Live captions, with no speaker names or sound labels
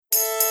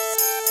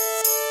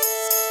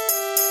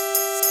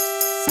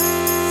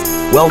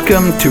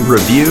Welcome to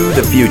Review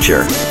the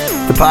Future,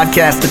 the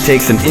podcast that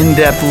takes an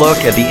in-depth look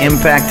at the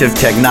impact of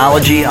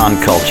technology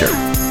on culture.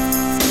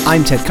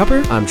 I'm Ted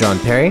Cupper. I'm John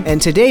Perry. And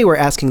today we're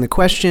asking the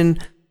question,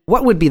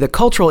 what would be the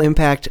cultural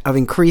impact of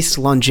increased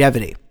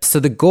longevity? So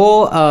the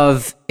goal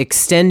of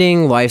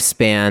extending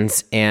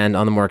lifespans and,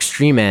 on the more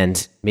extreme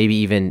end, maybe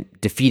even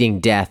defeating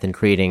death and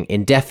creating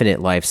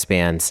indefinite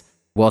lifespans,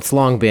 well, it's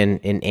long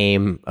been an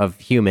aim of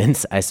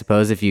humans, I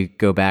suppose, if you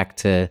go back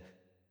to...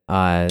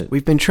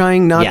 We've been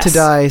trying not to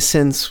die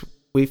since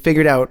we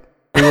figured out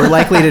we were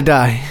likely to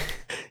die.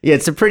 Yeah,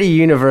 it's a pretty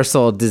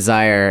universal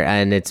desire,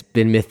 and it's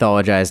been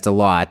mythologized a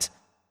lot.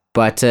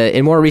 But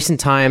in more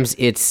recent times,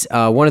 it's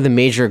one of the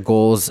major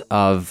goals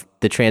of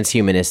the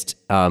transhumanist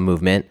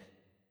movement.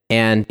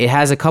 And it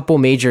has a couple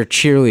major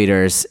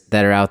cheerleaders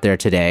that are out there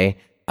today.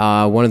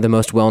 One of the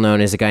most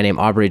well-known is a guy named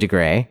Aubrey de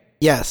Grey.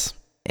 Yes.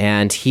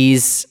 And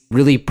he's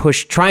really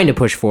trying to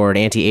push forward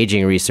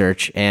anti-aging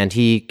research. And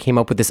he came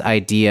up with this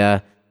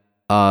idea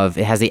of,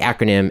 it has the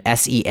acronym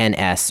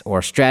SENS,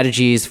 or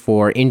Strategies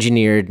for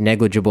Engineered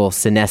Negligible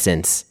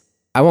Senescence.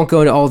 I won't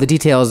go into all the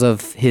details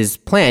of his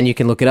plan, you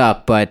can look it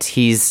up, but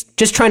he's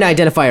just trying to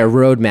identify a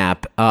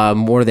roadmap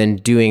more than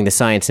doing the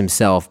science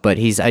himself. But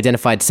he's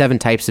identified 7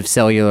 types of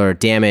cellular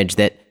damage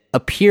that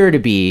appear to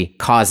be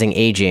causing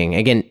aging.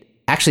 Again,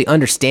 actually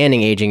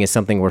understanding aging is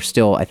something we're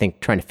still, I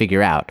think, trying to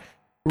figure out.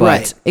 But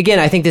right. Again,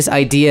 I think this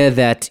idea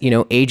that,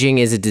 aging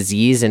is a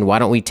disease and why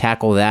don't we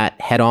tackle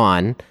that head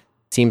on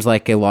seems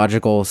like a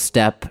logical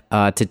step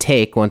to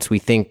take once we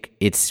think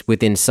it's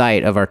within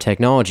sight of our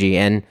technology.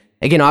 And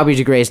again, Aubrey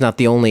de Grey is not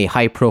the only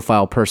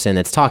high-profile person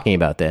that's talking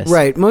about this.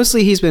 Right.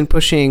 Mostly he's been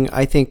pushing,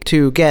 I think,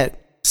 to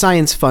get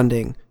science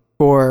funding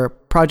for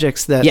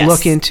projects that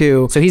look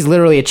into... So he's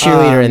literally a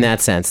cheerleader in that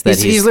sense. That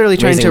he's literally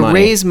trying to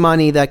raise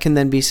money that can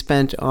then be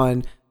spent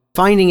on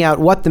finding out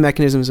what the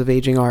mechanisms of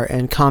aging are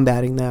and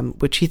combating them,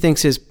 which he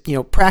thinks is,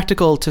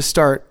 practical to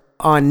start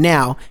on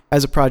now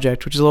as a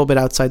project, which is a little bit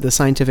outside the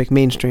scientific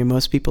mainstream.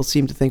 Most people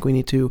seem to think we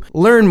need to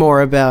learn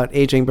more about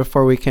aging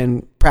before we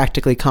can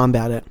practically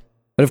combat it.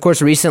 But of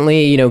course,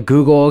 recently,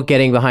 Google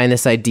getting behind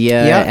this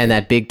idea and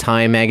that big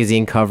Time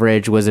magazine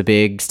coverage was a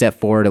big step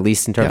forward, at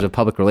least in terms of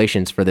public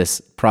relations for this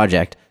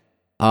project.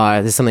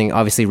 This is something,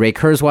 obviously, Ray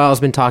Kurzweil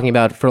has been talking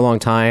about for a long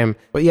time.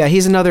 But yeah,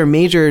 he's another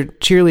major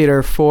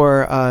cheerleader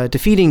for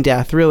defeating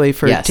death, really,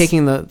 for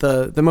taking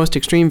the most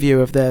extreme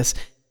view of this.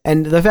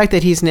 And the fact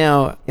that he's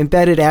now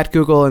embedded at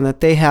Google and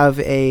that they have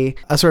a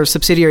sort of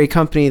subsidiary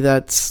company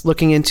that's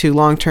looking into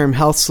long-term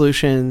health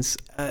solutions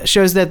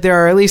shows that there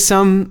are at least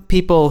some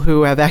people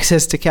who have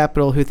access to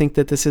capital who think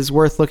that this is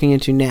worth looking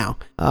into now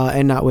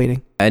and not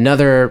waiting.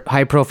 Another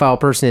high-profile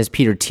person is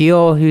Peter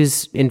Thiel,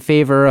 who's in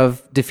favor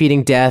of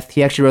defeating death.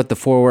 He actually wrote the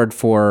foreword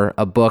for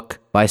a book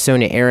by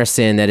Sonia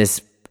Arison that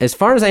is, as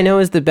far as I know,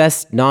 is the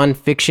best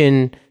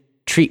nonfiction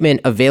treatment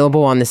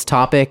available on this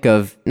topic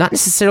of not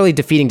necessarily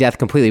defeating death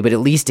completely, but at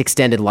least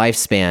extended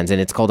lifespans.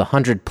 And it's called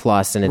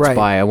 100+, and it's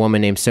by a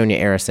woman named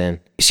Sonia Arison.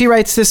 She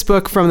writes this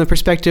book from the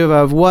perspective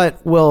of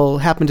what will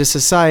happen to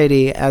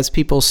society as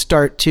people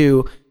start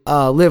to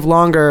live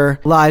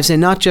longer lives,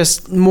 and not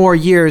just more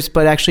years,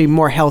 but actually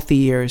more healthy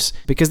years.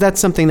 Because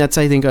that's something that's,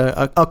 I think,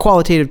 a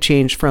qualitative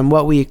change from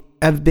what we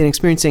have been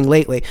experiencing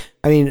lately.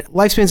 I mean,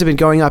 lifespans have been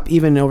going up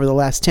even over the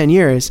last 10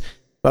 years,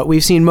 but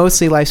we've seen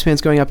mostly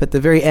lifespans going up at the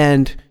very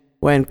end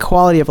when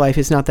quality of life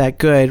is not that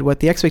good. What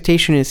the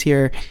expectation is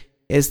here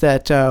is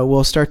that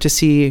we'll start to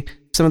see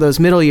some of those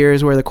middle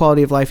years where the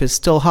quality of life is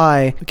still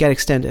high get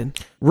extended.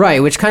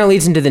 Right, which kind of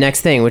leads into the next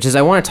thing, which is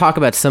I want to talk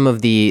about some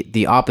of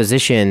the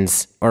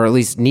oppositions, or at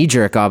least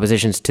knee-jerk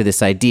oppositions to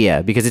this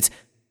idea, because it's,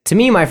 to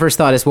me, my first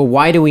thought is, well,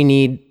 why do we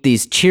need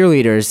these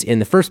cheerleaders in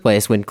the first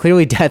place when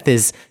clearly death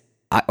is...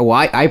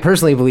 I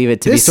personally believe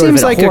it to be sort of a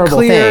horrible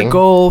thing. This seems like a clear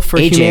goal for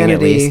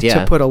humanity least,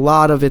 to put a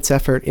lot of its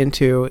effort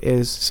into,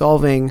 is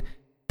solving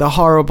the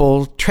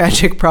horrible,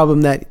 tragic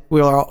problem that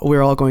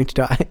we're all going to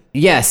die.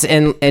 Yes,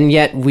 and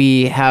yet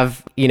we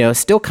have,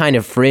 still kind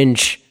of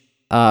fringe,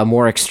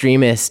 more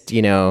extremist,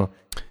 thinkers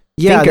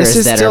this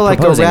is that still are like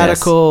a proposing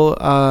radical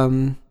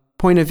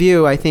point of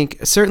view, I think,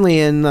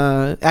 certainly in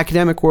the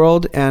academic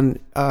world, and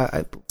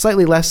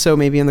slightly less so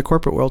maybe in the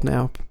corporate world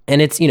now.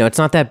 And it's, it's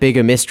not that big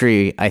a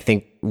mystery, I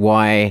think,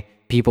 why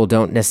people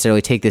don't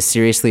necessarily take this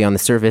seriously on the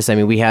surface. I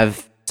mean, we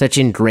have such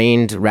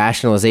ingrained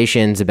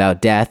rationalizations about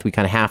death, we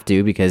kind of have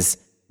to, because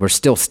we're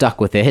still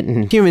stuck with it.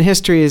 And human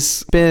history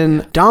has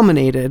been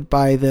dominated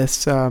by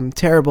this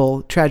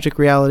terrible, tragic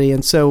reality.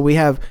 And so we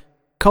have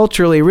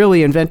culturally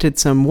really invented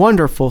some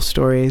wonderful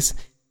stories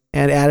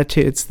and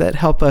attitudes that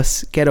help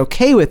us get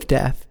okay with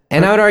death.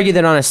 And I would argue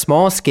that on a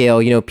small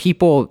scale,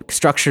 people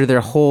structure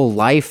their whole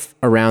life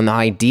around the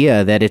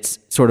idea that it's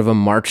sort of a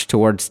march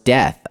towards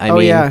death.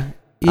 The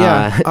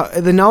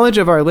knowledge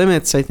of our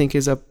limits, I think,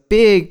 is a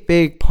big,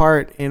 big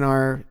part in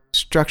our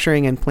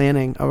structuring and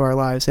planning of our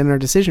lives and our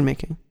decision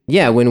making.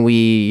 Yeah, when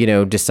we,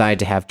 decide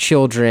to have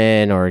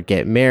children or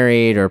get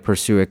married or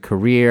pursue a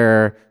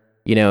career,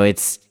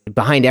 it's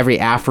behind every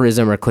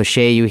aphorism or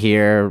cliche you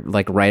hear,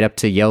 like right up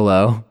to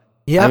YOLO.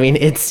 Yeah. I mean,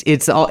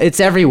 it's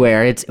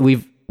everywhere.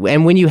 We've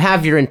And when you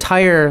have your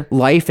entire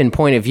life and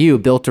point of view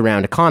built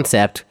around a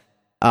concept,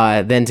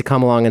 then to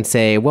come along and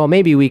say, well,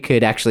 maybe we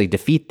could actually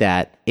defeat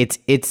that.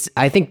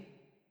 I think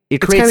it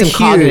creates some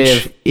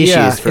cognitive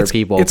issues for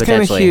people. It's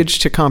kind of huge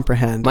to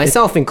comprehend.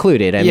 Myself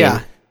included. I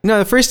mean, no,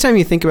 the first time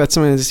you think about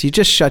something like this, you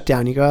just shut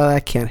down. You go, oh,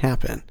 that can't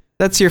happen.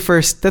 That's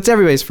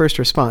everybody's first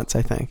response,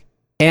 I think.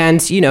 And,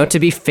 to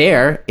be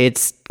fair,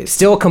 it's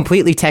still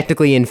completely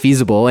technically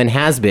infeasible and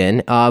has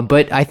been.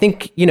 But I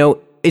think,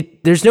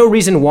 there's no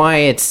reason why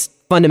it's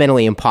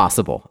fundamentally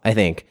impossible, I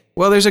think.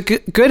 Well, there's a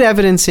good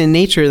evidence in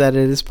nature that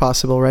it is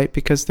possible, right?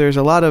 Because there's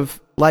a lot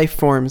of life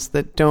forms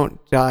that don't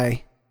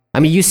die. I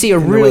mean, you see a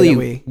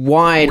really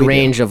wide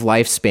range of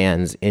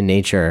lifespans in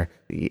nature,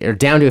 or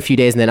down to a few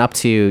days and then up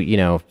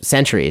to,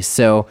 centuries.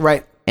 So,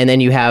 right. And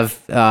then you have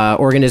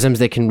organisms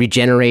that can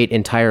regenerate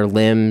entire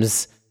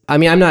limbs. I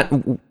mean, I'm not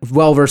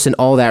well-versed in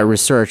all that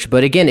research,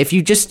 but again, if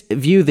you just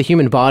view the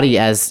human body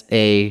as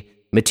a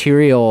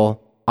material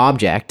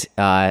object,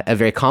 a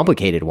very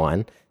complicated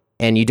one,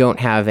 and you don't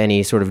have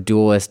any sort of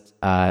dualist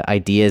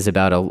ideas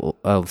about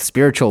a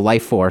spiritual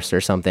life force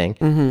or something,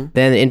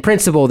 then in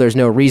principle, there's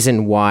no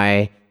reason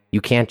why you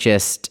can't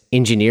just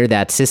engineer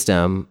that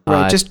system.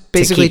 Just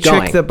basically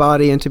trick the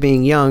body into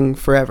being young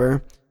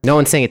forever. No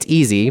one's saying it's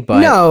easy, but...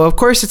 No, of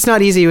course it's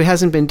not easy. It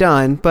hasn't been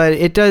done, but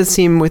it does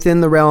seem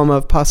within the realm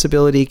of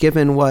possibility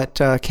given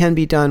what can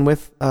be done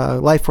with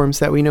life forms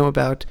that we know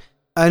about.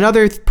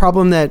 Another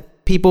problem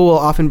that people will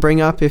often bring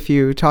up if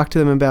you talk to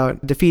them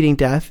about defeating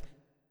death,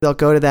 they'll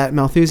go to that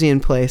Malthusian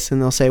place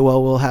and they'll say,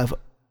 well, we'll have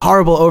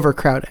horrible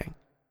overcrowding.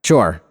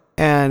 Sure.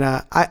 And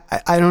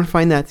I don't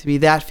find that to be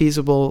that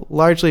feasible,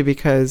 largely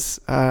because,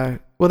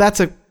 that's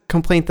a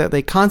complaint that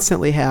they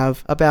constantly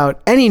have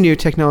about any new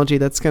technology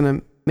that's going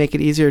to make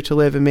it easier to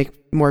live and make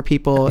more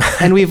people,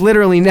 and we've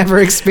literally never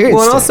experienced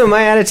Well, and also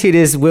my attitude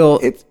is,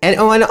 and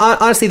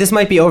honestly, this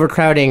might be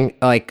overcrowding,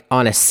 like,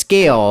 on a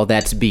scale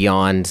that's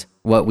beyond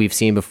what we've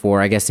seen before,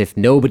 I guess, if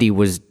nobody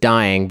was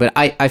dying, but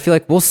I feel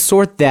like we'll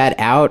sort that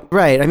out.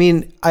 Right. I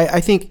mean,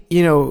 I think,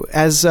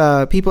 as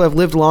people have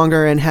lived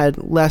longer and had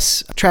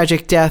less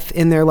tragic death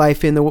in their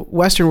life in the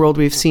Western world,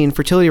 we've seen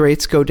fertility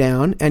rates go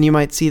down, and you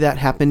might see that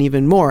happen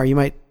even more.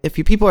 If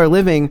people are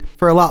living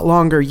for a lot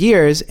longer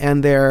years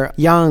and they're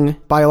young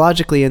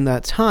biologically in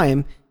that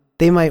time,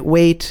 they might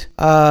wait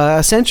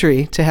a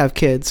century to have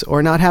kids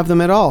or not have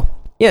them at all.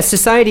 Yeah,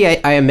 society,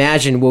 I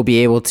imagine, will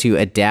be able to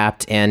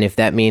adapt, and if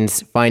that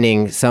means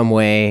finding some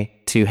way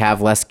to have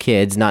less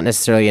kids, not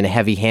necessarily in a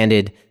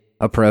heavy-handed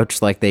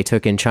approach like they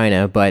took in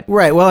China, but...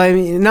 Right, well, I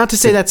mean, not to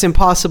say that's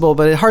impossible,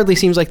 but it hardly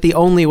seems like the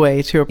only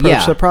way to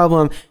approach the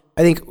problem.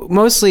 I think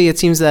mostly it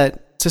seems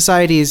that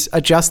societies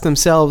adjust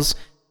themselves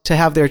to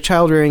have their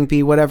child rearing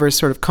be whatever is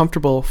sort of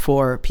comfortable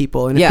for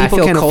people. And if people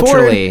I feel can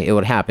culturally afford it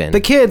would happen.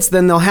 The kids,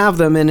 then they'll have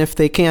them, and if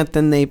they can't,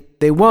 then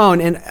they won't.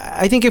 And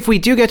I think if we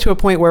do get to a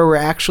point where we're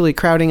actually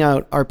crowding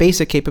out our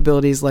basic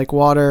capabilities like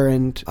water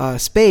and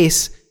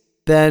space,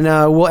 then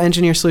we'll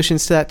engineer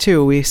solutions to that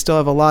too. We still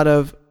have a lot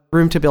of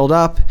room to build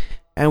up,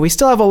 and we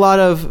still have a lot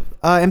of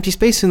empty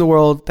space in the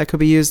world that could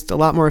be used a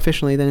lot more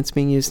efficiently than it's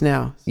being used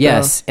now. So,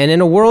 yes, and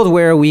in a world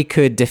where we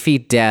could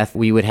defeat death,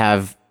 we would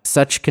have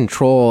such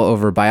control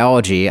over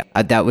biology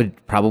that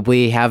would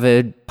probably have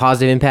a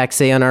positive impact,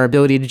 say, on our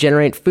ability to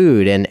generate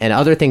food and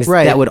other things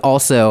that would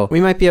also we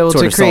might be able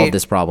to solve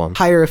this problem.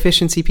 Higher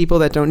efficiency people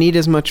that don't need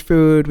as much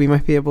food. We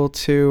might be able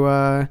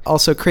to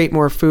also create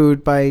more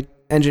food by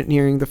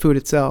engineering the food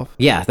itself.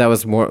 Yeah, that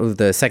was more,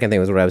 the second thing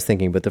was what I was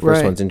thinking, but the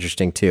first one's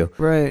interesting too.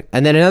 Right.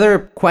 And then another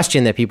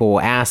question that people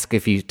will ask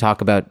if you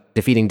talk about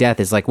defeating death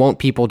is like, won't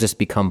people just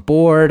become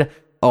bored?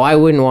 Oh, I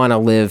wouldn't want to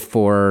live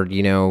for,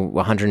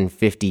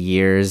 150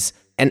 years.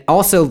 And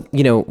also,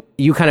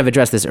 you kind of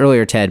addressed this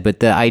earlier, Ted, but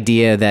the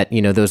idea that,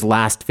 those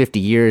last 50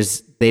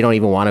 years, they don't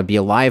even want to be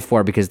alive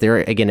for because they're,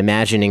 again,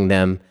 imagining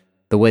them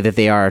the way that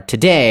they are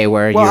today,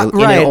 where you're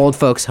in an old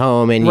folks'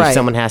 home and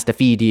someone has to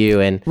feed you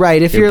and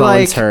if your you're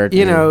bones like, hurt.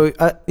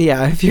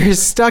 If you're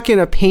stuck in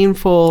a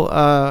painful,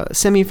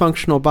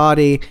 semi-functional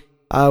body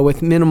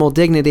with minimal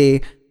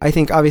dignity, I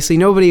think obviously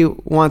nobody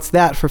wants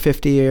that for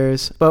 50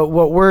 years. But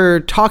what we're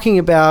talking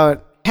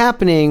about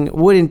happening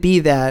wouldn't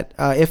be that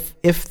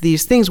if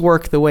these things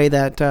work the way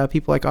that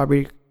people like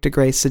Aubrey de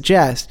Grey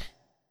suggest,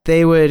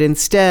 they would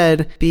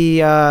instead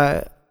be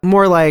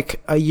more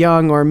like a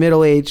young or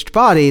middle-aged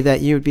body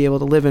that you would be able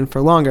to live in for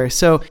longer.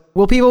 So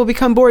will people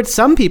become bored?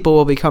 Some people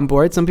will become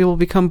bored. Some people will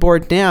become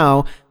bored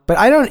now. But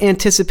I don't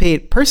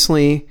anticipate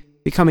personally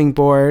becoming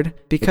bored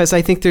because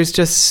I think there's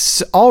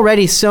just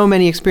already so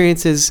many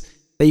experiences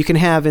that you can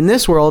have in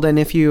this world. And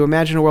if you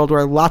imagine a world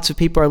where lots of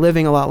people are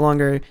living a lot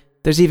longer,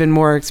 there's even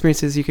more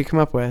experiences you could come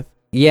up with.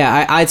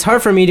 Yeah, it's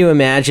hard for me to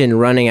imagine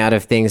running out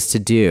of things to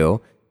do,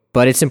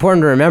 but it's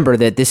important to remember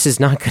that this is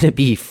not going to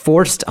be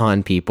forced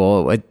on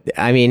people.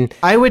 I mean,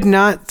 I would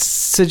not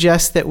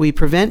suggest that we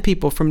prevent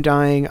people from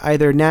dying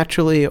either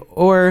naturally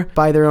or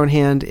by their own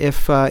hand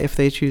if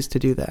they choose to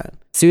do that.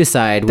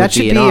 Suicide would that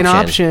should be an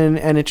option,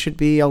 and it should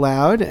be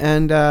allowed.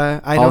 And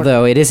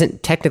although it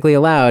isn't technically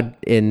allowed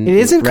it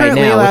isn't right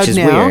currently now, allowed which is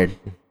now. weird.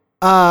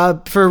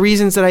 For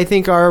reasons that I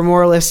think are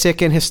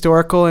moralistic and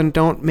historical and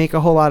don't make a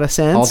whole lot of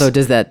sense. Although,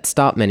 does that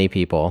stop many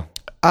people?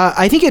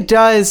 I think it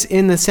does,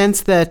 in the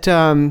sense that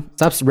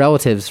Stops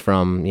relatives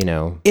from,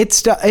 it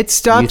stops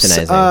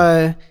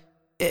euthanizing.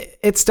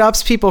 It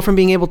stops people from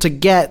being able to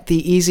get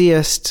the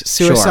easiest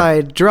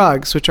suicide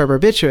drugs, which are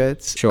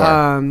barbiturates. Sure.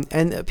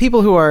 And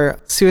people who are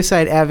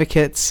suicide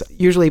advocates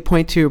usually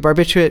point to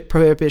barbiturate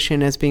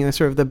prohibition as being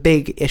sort of the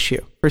big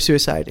issue for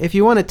suicide. If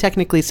you want to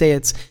technically say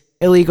it's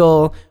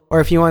illegal,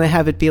 or if you want to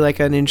have it be like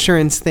an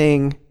insurance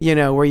thing,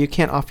 where you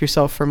can't off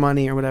yourself for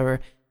money or whatever,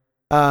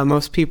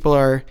 most people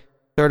are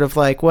sort of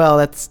like, well,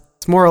 it's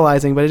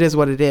moralizing, but it is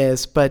what it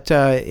is. But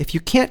if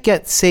you can't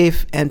get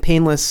safe and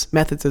painless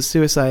methods of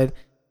suicide,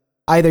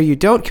 either you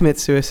don't commit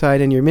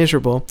suicide and you're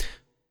miserable,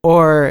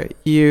 or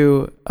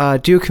you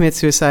do commit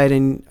suicide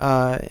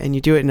and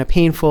you do it in a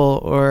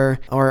painful or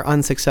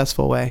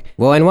unsuccessful way.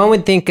 Well, and one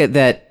would think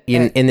that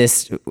in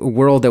this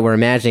world that we're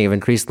imagining of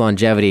increased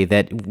longevity,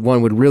 that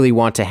one would really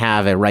want to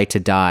have a right to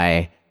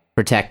die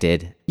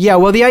protected. Yeah,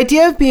 well, the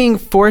idea of being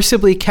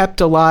forcibly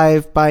kept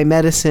alive by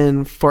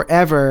medicine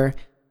forever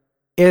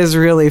is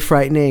really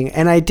frightening.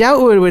 And I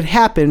doubt it would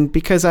happen,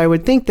 because I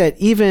would think that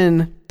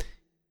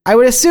I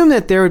would assume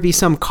that there would be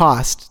some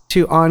cost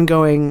to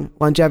ongoing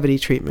longevity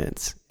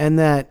treatments, and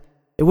that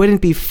it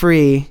wouldn't be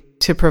free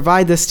to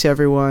provide this to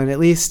everyone, at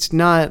least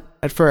not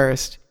at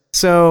first.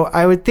 So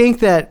I would think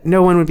that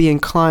no one would be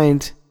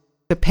inclined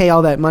to pay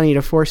all that money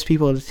to force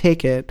people to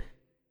take it.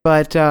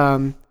 But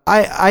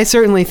I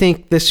certainly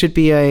think this should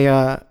be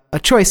a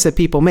choice that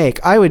people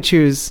make. I would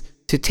choose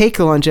to take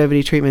the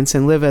longevity treatments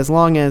and live as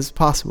long as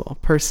possible,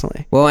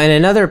 personally. Well, and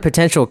another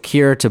potential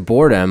cure to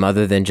boredom,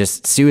 other than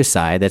just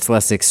suicide, that's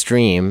less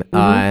extreme,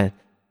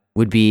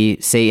 would be,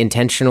 say,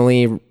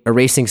 intentionally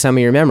erasing some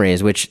of your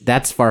memories, which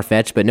that's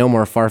far-fetched, but no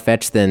more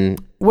far-fetched than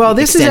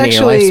this is extending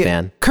actually, your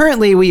lifespan.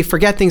 Currently we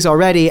forget things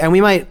already, and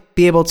we might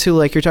be able to,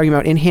 like you're talking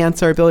about,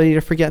 enhance our ability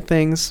to forget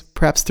things,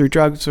 perhaps through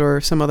drugs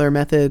or some other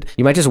method.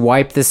 You might just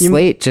wipe the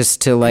slate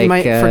just to, you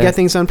might forget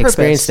things on purpose.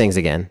 Experience things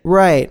again.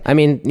 Right. I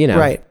mean,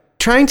 Right.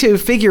 Trying to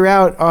figure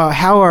out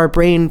how our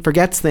brain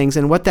forgets things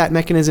and what that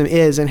mechanism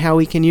is and how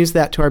we can use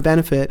that to our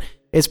benefit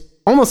is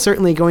almost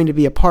certainly going to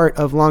be a part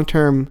of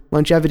long-term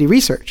longevity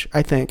research,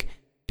 I think.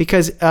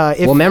 Because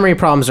memory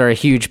problems are a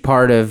huge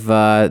part of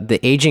the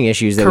aging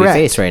issues that we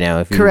face right now.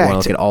 If you want to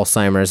look at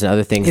Alzheimer's and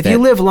other things. If you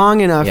live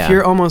long enough,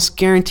 you're almost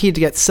guaranteed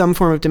to get some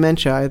form of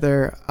dementia,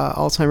 either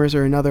Alzheimer's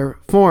or another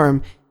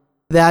form.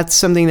 That's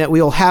something that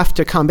we'll have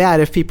to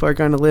combat if people are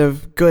going to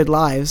live good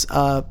lives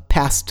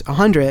past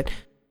 100.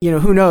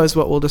 Who knows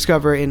what we'll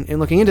discover in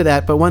looking into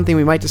that. But one thing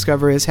we might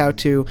discover is how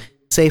to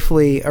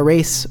safely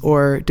erase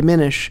or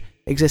diminish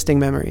existing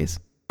memories,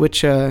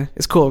 which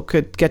is cool.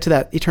 Could get to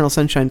that eternal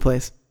sunshine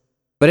place.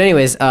 But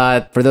anyways,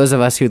 for those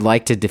of us who'd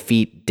like to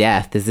defeat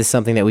death, is this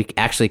something that we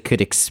actually could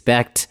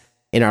expect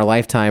in our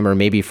lifetime, or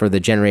maybe for the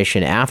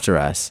generation after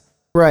us?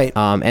 Right.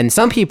 And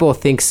some people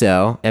think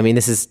so. I mean,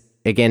 this is,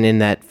 again, in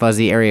that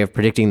fuzzy area of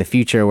predicting the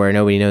future where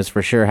nobody knows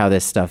for sure how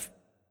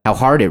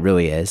hard it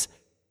really is.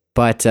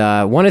 But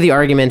one of the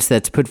arguments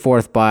that's put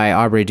forth by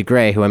Aubrey de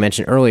Grey, who I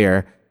mentioned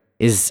earlier,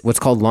 is what's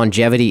called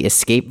longevity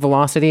escape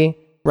velocity.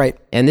 Right.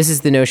 And this is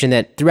the notion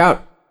that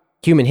throughout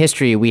human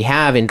history, we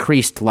have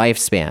increased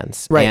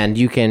lifespans. Right. And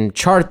you can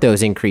chart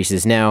those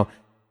increases. Now,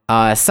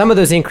 some of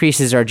those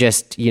increases are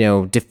just,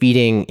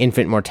 defeating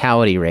infant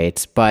mortality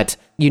rates. But,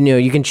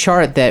 you can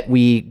chart that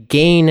we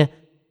gain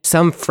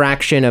some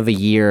fraction of a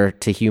year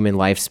to human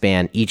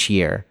lifespan each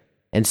year.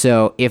 And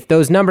so if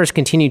those numbers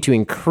continue to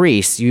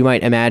increase, you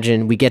might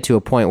imagine we get to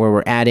a point where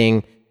we're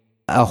adding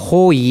a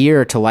whole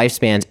year to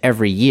lifespans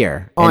every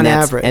year. On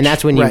average. And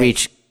that's when you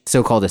reach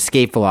so-called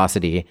escape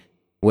velocity,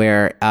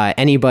 where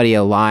anybody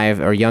alive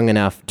or young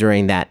enough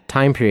during that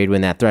time period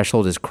when that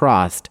threshold is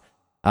crossed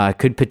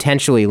could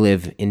potentially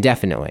live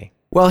indefinitely.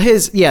 Well,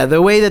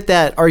 the way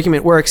that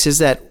argument works is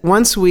that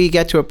once we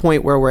get to a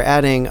point where we're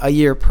adding a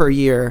year per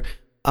year,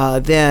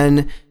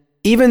 then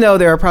even though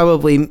there are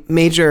probably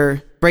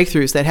major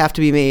breakthroughs that have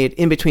to be made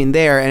in between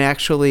there and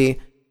actually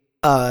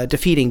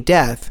defeating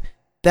death,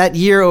 that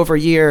year over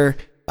year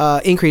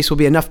increase will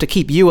be enough to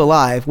keep you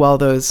alive while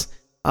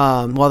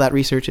that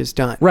research is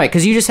done. Right,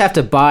 because you just have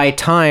to buy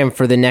time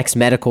for the next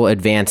medical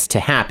advance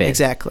to happen.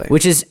 Exactly.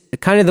 Which is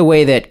kind of the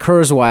way that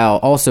Kurzweil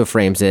also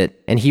frames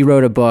it. And he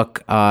wrote a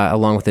book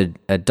along with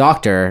a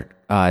doctor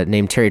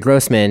named Terry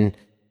Grossman.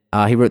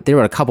 They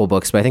wrote a couple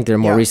books, but I think their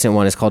more recent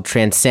one is called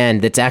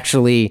Transcend. That's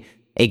actually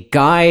a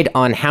guide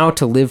on how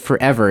to live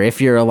forever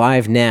if you're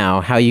alive now,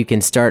 how you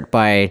can start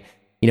by,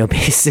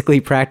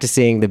 basically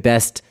practicing the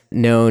best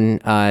known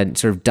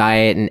sort of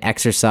diet and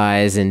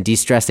exercise and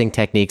de-stressing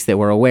techniques that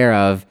we're aware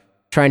of,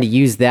 trying to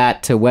use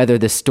that to weather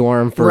the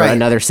storm for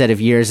another set of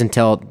years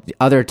until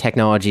other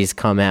technologies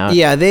come out.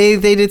 Yeah, they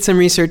did some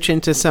research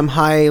into some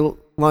high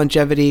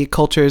longevity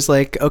cultures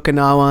like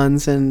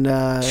Okinawans and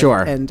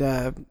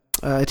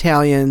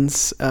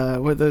Italians,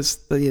 were those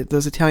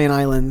Italian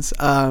islands.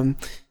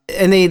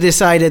 And they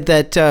decided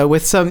that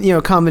with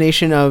some,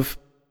 combination of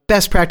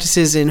best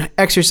practices in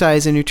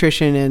exercise and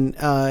nutrition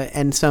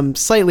and some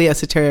slightly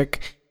esoteric,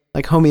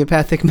 like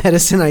homeopathic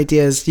medicine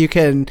ideas, you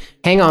can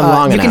hang on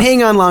long enough. You can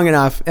hang on long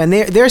enough. And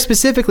they're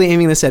specifically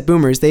aiming this at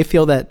boomers. They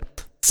feel that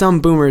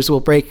some boomers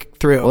will break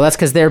through. Well, that's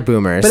because they're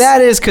boomers. But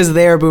that is because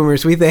they're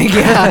boomers, we think.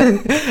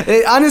 Yeah.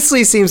 It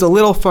honestly seems a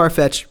little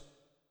far-fetched.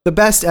 The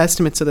best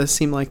estimates of this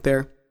seem like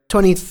they're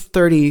 20,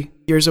 30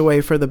 years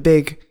away for the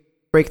big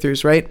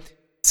breakthroughs, right?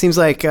 Seems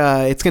like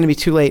it's going to be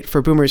too late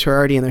for boomers who are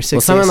already in their 60s.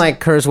 Well, someone like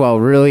Kurzweil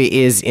really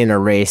is in a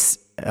race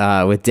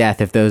with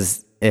death if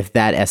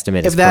that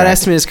estimate is correct. If that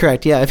estimate is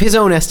correct, yeah. If his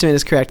own estimate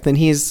is correct, then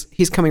he's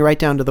coming right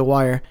down to the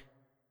wire.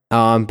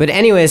 But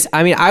anyways,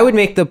 I mean, I would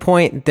make the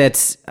point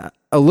that's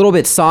a little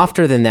bit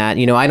softer than that.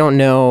 You know, I don't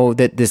know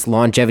that this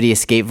longevity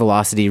escape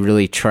velocity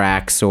really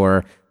tracks,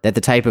 or that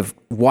the type of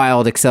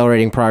wild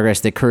accelerating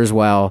progress that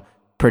Kurzweil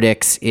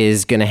predicts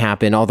is going to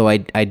happen, although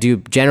I do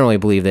generally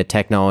believe that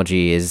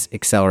technology is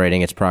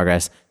accelerating its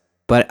progress.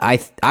 But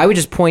I would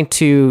just point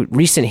to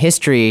recent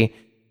history.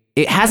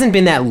 It hasn't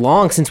been that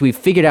long since we've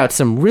figured out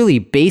some really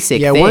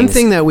basic things. Yeah, one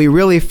thing that we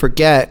really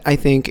forget, I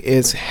think,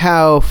 is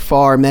how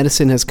far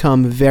medicine has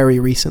come very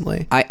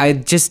recently. I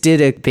just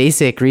did a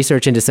basic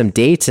research into some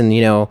dates, and,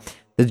 you know,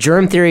 the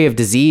germ theory of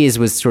disease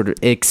was sort of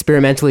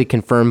experimentally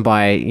confirmed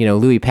by, you know,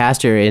 Louis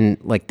Pasteur in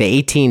like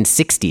the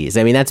 1860s.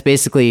 I mean, that's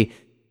basically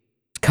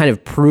kind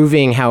of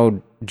proving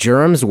how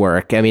germs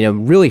work. I mean, a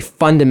really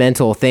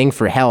fundamental thing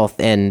for health,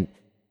 and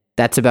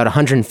that's about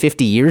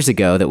 150 years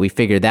ago that we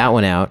figured that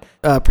one out.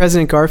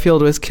 President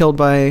Garfield was killed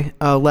by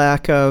a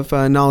lack of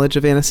knowledge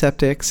of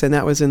antiseptics, and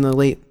that was in the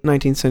late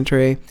 19th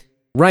century.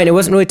 Right. It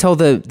wasn't really till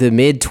the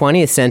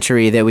mid-20th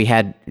century that we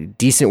had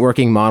decent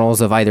working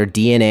models of either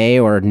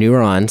DNA or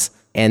neurons.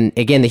 And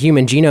again, the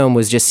human genome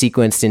was just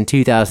sequenced in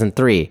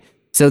 2003.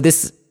 So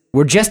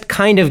we're just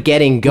kind of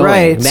getting going.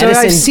 Right. Medicine, so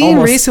I've seen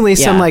recently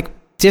some like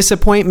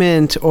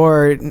disappointment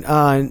or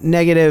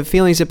negative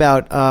feelings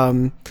about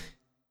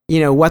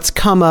what's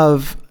come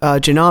of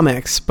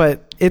genomics,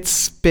 but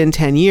it's been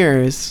 10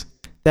 years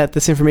that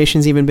this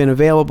information's even been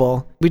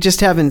available. We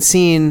just haven't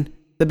seen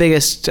the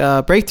biggest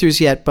breakthroughs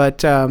yet, but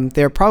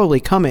they're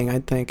probably coming, I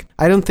think.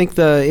 I don't think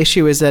the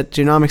issue is that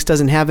genomics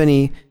doesn't have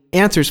any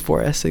answers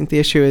for us. I think the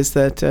issue is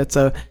that it's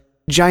a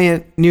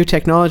giant new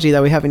technology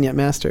that we haven't yet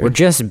mastered. We're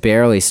just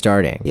barely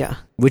starting. Yeah.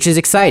 Which is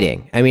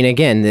exciting. I mean,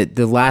 again,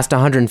 the last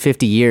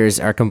 150 years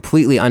are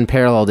completely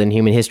unparalleled in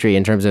human history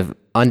in terms of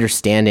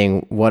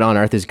understanding what on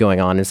earth is going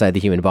on inside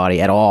the human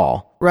body at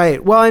all.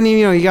 Right. Well, and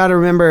you got to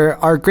remember,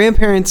 our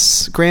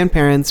grandparents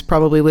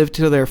probably lived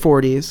to their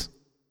 40s.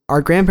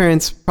 Our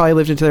grandparents probably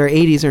lived into their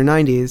 80s or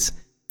 90s.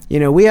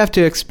 We have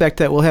to expect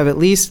that we'll have at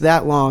least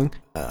that long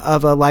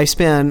of a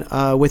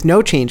lifespan with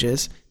no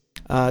changes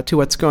to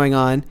what's going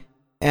on.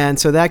 And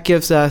so that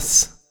gives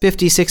us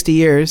 50, 60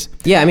 years.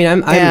 Yeah, I mean,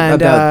 I'm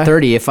about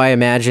 30. If I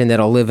imagine that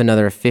I'll live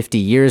another 50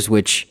 years,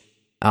 which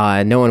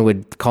no one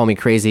would call me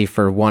crazy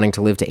for wanting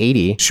to live to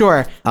 80.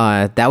 Sure.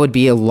 That would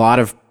be a lot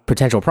of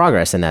potential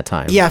progress in that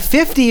time. Yeah,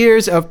 50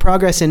 years of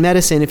progress in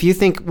medicine. If you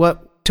think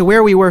to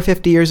where we were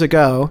 50 years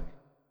ago,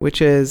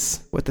 which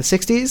is, the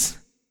 60s?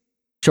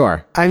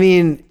 Sure. I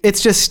mean,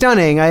 it's just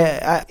stunning.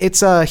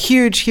 It's a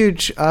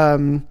huge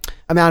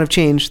amount of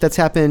change that's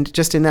happened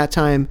just in that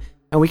time,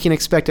 and we can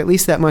expect at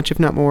least that much, if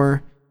not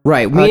more,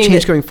 right,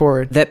 change going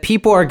forward. That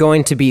people are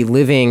going to be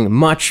living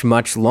much,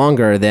 much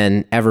longer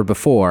than ever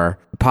before,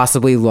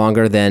 possibly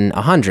longer than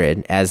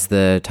 100, as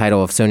the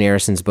title of Sony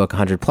Ericsson's book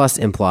 100 Plus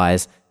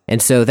implies.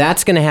 And so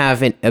that's going to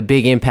have a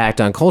big impact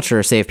on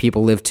culture, say if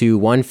people live to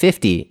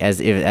 150 as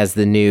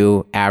the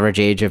new average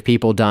age of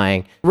people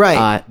dying.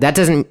 Right. That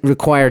doesn't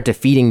require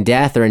defeating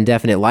death or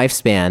indefinite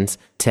lifespans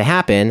to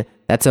happen.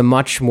 That's a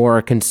much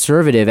more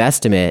conservative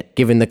estimate,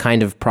 given the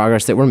kind of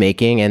progress that we're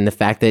making and the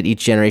fact that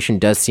each generation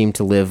does seem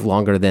to live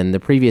longer than the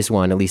previous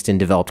one, at least in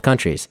developed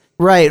countries.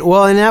 Right.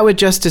 Well, and that would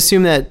just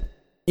assume that,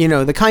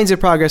 the kinds of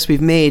progress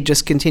we've made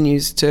just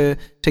continues to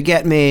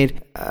get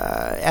made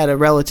at a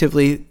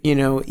relatively,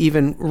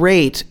 even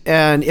rate.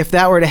 And if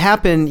that were to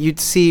happen,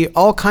 you'd see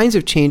all kinds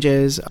of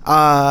changes.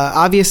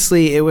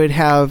 Obviously, it would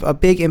have a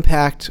big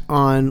impact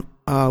on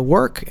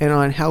work and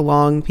on how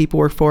long people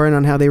work for and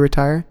on how they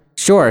retire.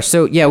 Sure.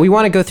 So, yeah, we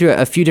want to go through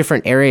a few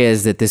different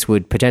areas that this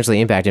would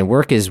potentially impact, and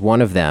work is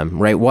one of them,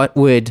 right? What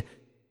would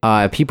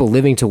people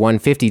living to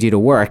 150 do to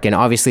work? And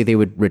obviously they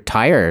would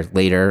retire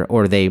later,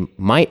 or they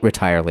might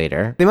retire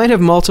later. They might have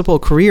multiple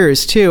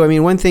careers too. I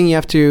mean, one thing you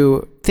have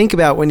to think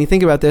about when you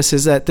think about this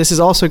is that this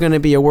is also going to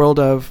be a world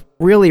of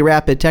really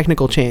rapid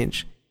technical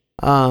change.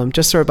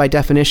 Just sort of by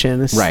definition,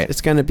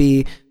 it's going to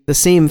be the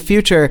same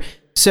future.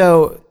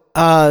 So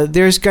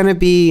there's going to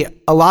be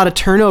a lot of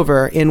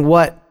turnover in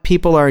what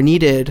people are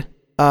needed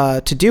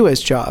to do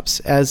as jobs,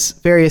 as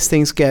various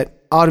things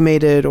get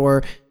automated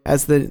or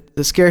as the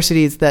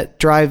scarcities that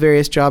drive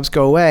various jobs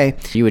go away.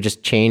 You would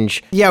just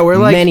change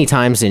many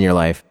times in your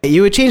life.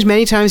 You would change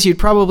many times. You'd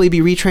probably be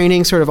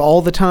retraining sort of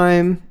all the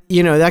time.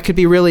 That could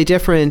be really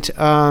different.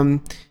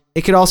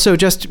 It could also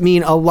just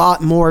mean a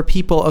lot more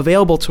people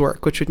available to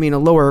work, which would mean a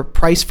lower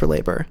price for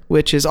labor,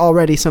 which is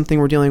already something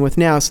we're dealing with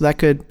now. So that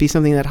could be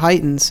something that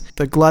heightens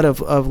the glut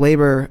of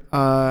labor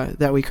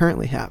that we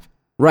currently have.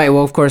 Right.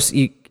 Well, of course,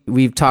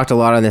 we've talked a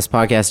lot on this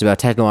podcast about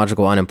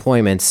technological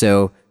unemployment.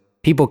 So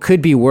people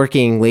could be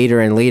working later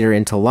and later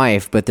into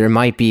life, but there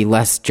might be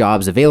less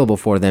jobs available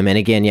for them. And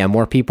again,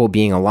 more people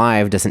being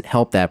alive doesn't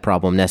help that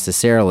problem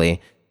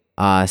necessarily.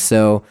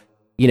 So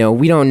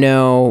we don't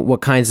know what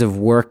kinds of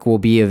work will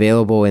be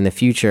available in the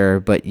future,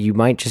 but you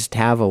might just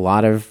have a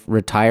lot of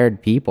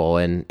retired people,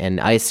 and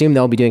I assume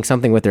they'll be doing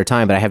something with their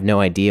time, but I have no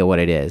idea what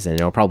it is, and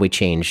it'll probably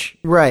change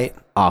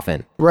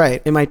often.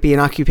 Right. It might be an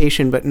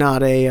occupation, but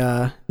not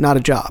a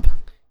job.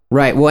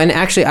 Right. Well, and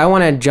actually, I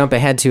want to jump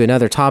ahead to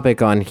another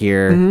topic on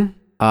here,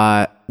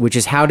 which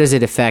is how does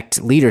it affect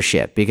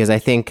leadership? Because I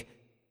think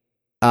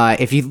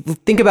if you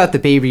think about the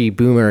baby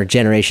boomer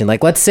generation,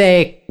 like let's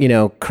say,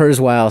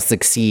 Kurzweil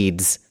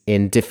succeeds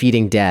in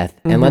defeating death,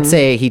 and let's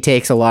say he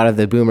takes a lot of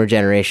the boomer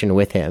generation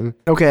with him.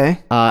 Okay.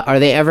 Are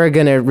they ever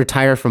going to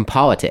retire from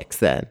politics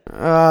then? Or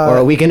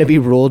are we going to be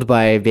ruled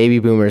by baby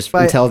boomers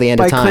until the end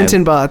of time? By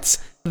Clinton bots.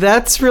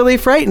 That's really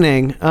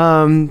frightening.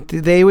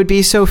 They would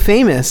be so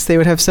famous. They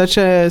would have such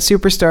a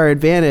superstar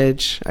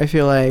advantage, I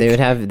feel like. They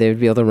would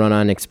be able to run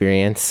on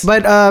experience.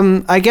 But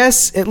I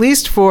guess, at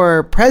least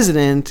for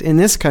president in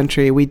this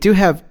country, we do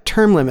have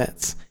term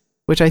limits,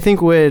 which I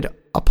think would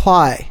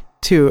apply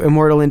to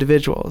immortal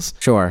individuals.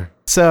 Sure.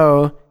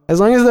 So as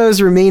long as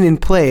those remain in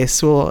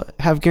place, we'll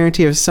have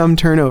guarantee of some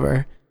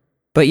turnover.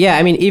 But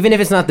even if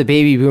it's not the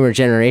baby boomer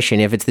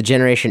generation, if it's the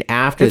generation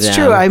after them. It's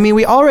true.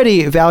 We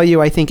already value,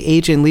 I think,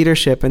 age in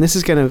leadership, and this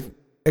is going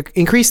to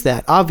increase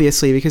that,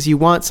 obviously, because you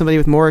want somebody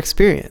with more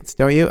experience,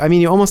 don't you?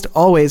 You almost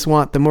always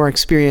want the more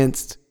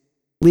experienced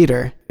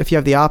leader if you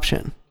have the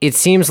option. It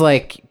seems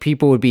like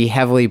people would be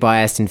heavily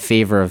biased in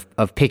favor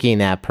of picking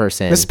that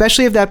person.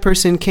 Especially if that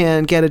person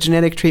can get a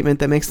genetic treatment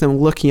that makes them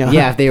look young.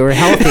 Yeah, if they were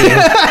healthy.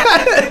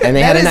 And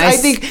they had a nice... I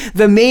think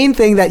the main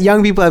thing that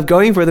young people have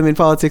going for them in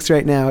politics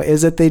right now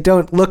is that they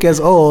don't look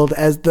as old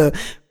as the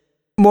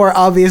more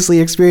obviously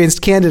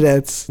experienced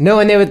candidates. No,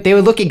 and they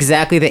would look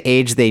exactly the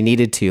age they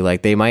needed to.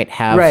 Like they might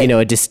have,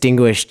 a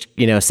distinguished,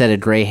 set of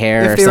gray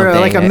hair if or something. If they were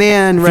like a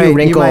man, a few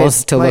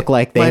wrinkles to look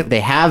like they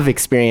have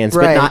experience,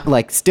 but not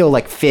like still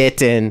like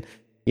fit and,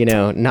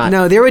 not.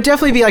 No, there would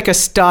definitely be like a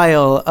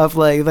style of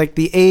like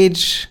the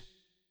age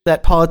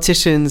that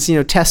politicians,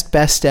 test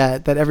best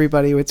at, that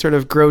everybody would sort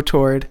of grow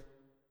toward.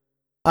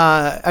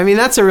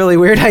 That's a really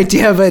weird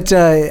idea, but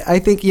I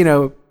think,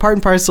 part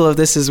and parcel of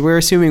this is we're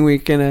assuming we're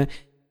going to,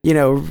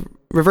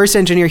 reverse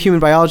engineer human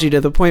biology to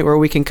the point where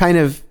we can kind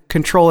of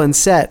control and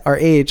set our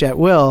age at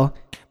will.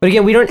 But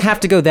again, we don't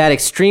have to go that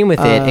extreme with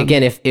it.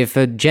 Again, if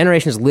a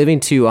generation is living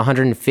to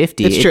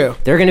 150, it's true.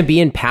 They're going to be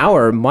in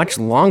power much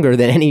longer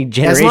than any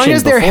generation before. As long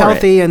as they're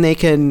healthy and they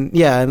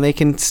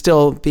can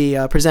still be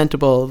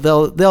presentable,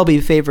 they'll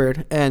be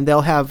favored, and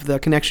they'll have the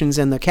connections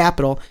and the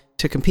capital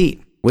to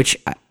compete. Which,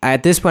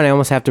 at this point, I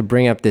almost have to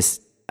bring up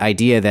this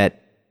idea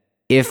that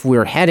if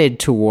we're headed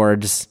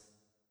towards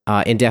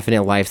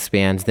indefinite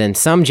lifespans, then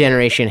some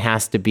generation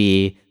has to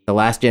be the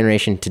last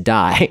generation to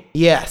die.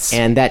 Yes.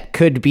 And that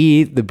could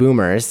be the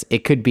boomers.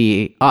 It could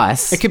be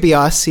us. It could be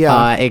us,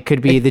 yeah. It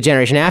could be the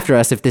generation after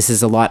us if this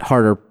is a lot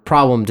harder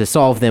problem to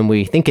solve than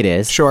we think it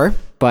is. Sure.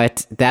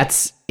 But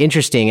that's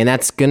interesting, and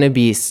that's going to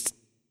be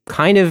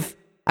kind of,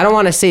 I don't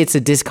want to say it's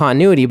a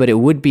discontinuity, but it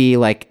would be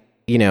like,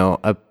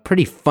 a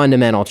pretty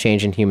fundamental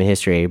change in human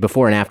history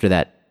before and after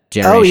that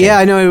generation. Oh, yeah,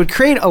 I know. It would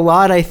create a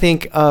lot, I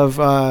think, of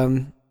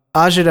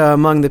agita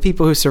among the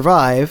people who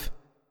survive,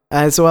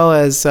 as well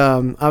as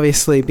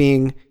obviously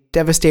being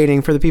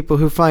devastating for the people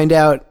who find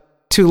out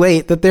too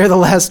late that they're the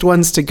last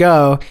ones to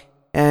go.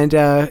 And,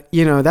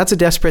 that's a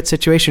desperate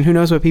situation. Who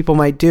knows what people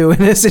might do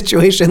in a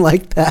situation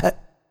like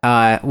that?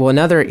 Well,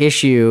 another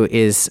issue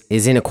is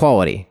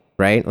inequality,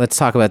 right? Let's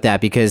talk about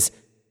that, because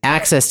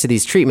access to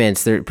these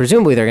treatments,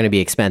 presumably they're going to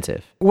be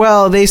expensive.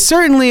 Well, they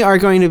certainly are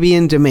going to be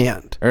in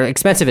demand. Or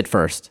expensive at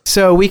first.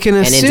 So we can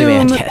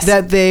assume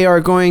that they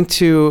are going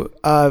to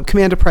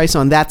command a price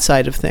on that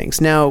side of things.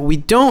 Now, we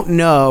don't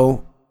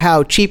know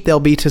how cheap they'll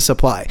be to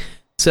supply.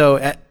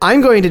 So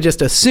I'm going to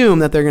just assume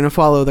that they're going to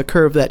follow the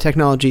curve that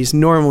technologies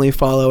normally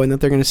follow, and that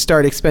they're going to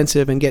start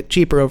expensive and get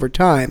cheaper over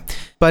time.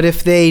 But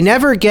if they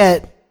never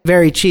get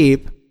very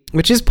cheap,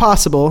 which is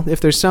possible,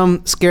 if there's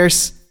some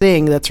scarce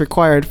thing that's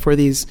required for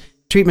these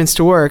treatments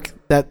to work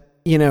that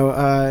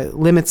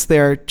limits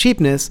their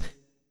cheapness,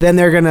 then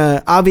they're going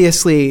to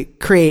obviously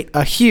create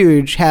a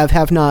huge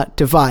have-not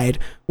divide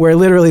where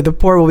literally the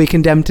poor will be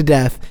condemned to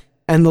death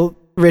and the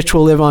rich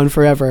will live on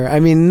forever.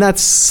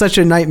 That's such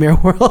a nightmare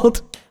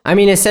world.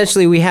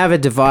 Essentially we have a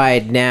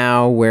divide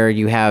now where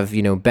you have,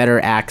 better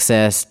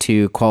access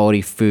to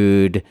quality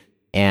food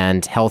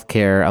and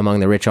healthcare among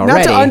the rich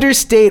already. Not to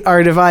understate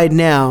our divide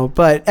now,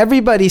 but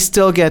everybody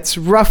still gets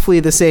roughly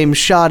the same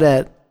shot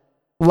at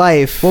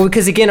life. Well,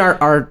 because again,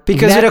 our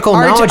medical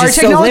knowledge is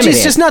so limited. Our technology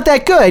is just not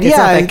that good. It's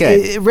not that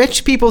good.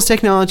 Rich people's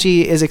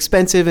technology is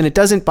expensive, and it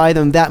doesn't buy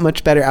them that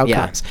much better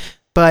outcomes.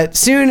 But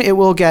soon it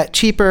will get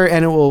cheaper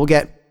and it will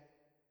get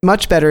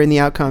much better in the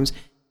outcomes.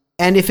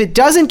 And if it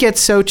doesn't get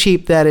so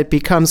cheap that it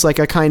becomes like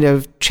a kind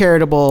of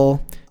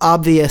charitable,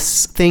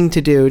 obvious thing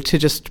to do to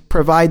just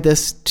provide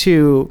this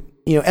to,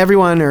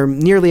 everyone or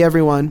nearly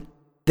everyone,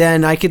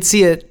 then I could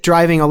see it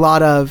driving a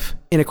lot of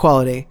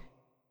inequality.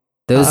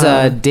 Those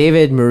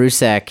David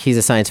Marusek, he's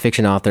a science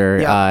fiction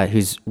author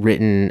who's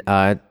written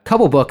a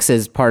couple books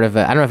as part of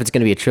I don't know if it's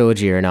going to be a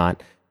trilogy or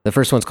not. The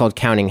first one's called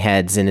Counting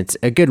Heads, and it's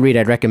a good read.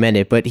 I'd recommend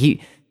it. But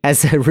he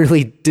has a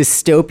really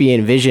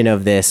dystopian vision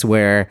of this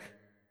where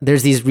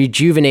there's these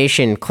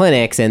rejuvenation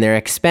clinics and they're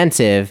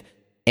expensive,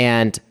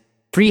 and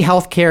free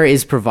healthcare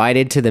is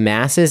provided to the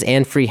masses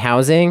and free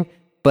housing,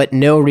 but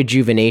no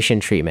rejuvenation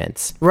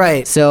treatments.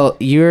 Right. So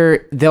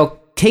they'll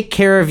take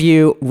care of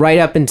you right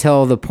up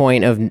until the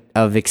point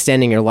of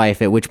extending your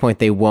life, at which point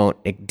they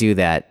won't do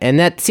that. And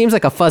that seems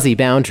like a fuzzy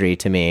boundary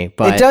to me.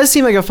 But it does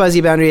seem like a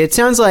fuzzy boundary. It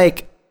sounds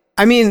like,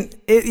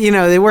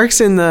 it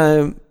works in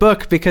the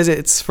book because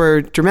it's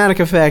for dramatic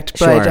effect,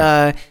 but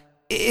Sure.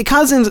 It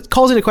calls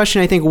into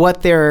question, I think,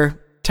 what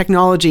their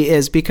technology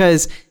is,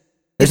 because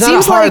there's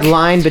not a hard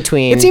line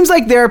between... It seems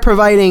like they're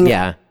providing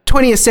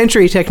 20th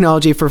century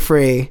technology for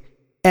free,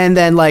 and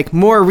then like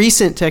more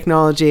recent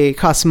technology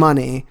costs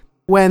money.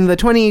 When the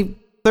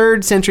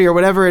 23rd century or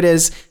whatever it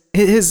is,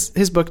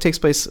 his book takes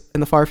place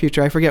in the far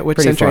future. I forget which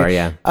Pretty century. Far,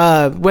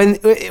 yeah.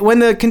 When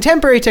the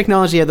contemporary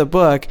technology of the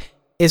book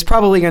is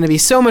probably going to be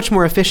so much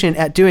more efficient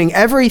at doing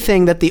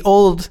everything that the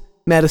old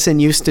medicine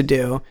used to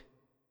do,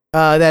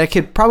 that it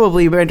could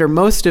probably render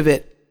most of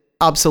it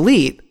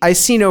obsolete. I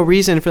see no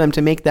reason for them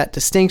to make that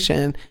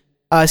distinction.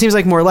 It seems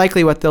like more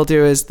likely what they'll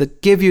do is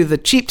give you the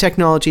cheap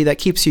technology that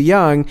keeps you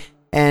young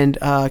and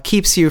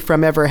keeps you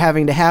from ever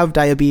having to have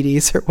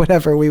diabetes or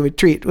whatever we would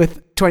treat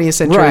with 20th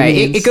century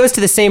means. It goes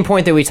to the same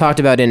point that we talked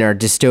about in our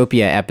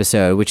dystopia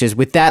episode, which is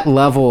with that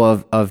level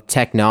of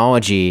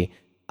technology,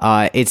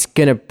 it's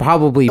going to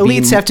probably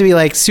elites have to be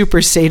like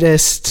super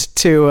sadist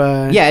to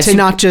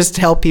not just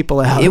help people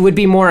out. It would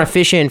be more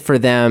efficient for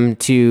them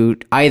to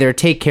either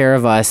take care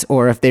of us,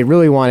 or if they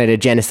really wanted a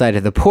genocide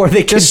of the poor,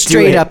 they could just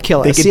straight up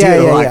kill us. They could do it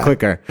a lot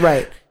quicker.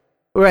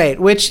 Right.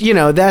 Which,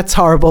 that's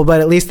horrible,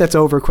 but at least that's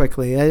over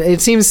quickly. It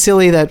seems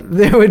silly that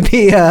there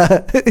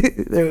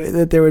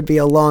would be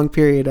a long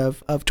period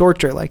of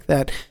torture like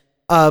that.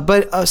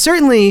 But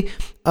certainly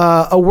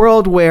a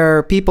world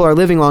where people are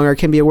living longer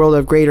can be a world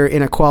of greater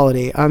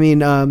inequality. I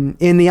mean,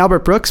 in the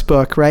Albert Brooks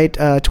book, right,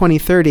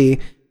 2030,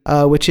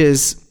 which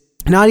is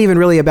not even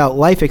really about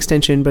life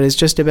extension, but is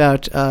just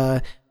about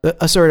a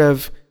sort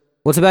of...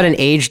 Well, it's about an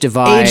age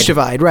divide. Age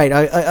divide, right.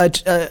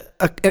 An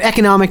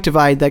economic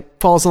divide that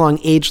falls along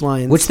age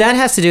lines. Which that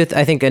has to do with,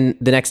 I think,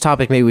 the next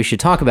topic maybe we should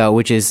talk about,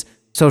 which is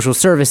social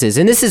services.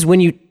 And this is when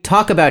you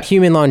talk about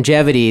human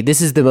longevity, this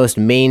is the most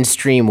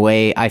mainstream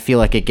way I feel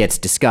like it gets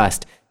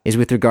discussed, is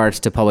with regards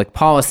to public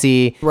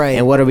policy. Right.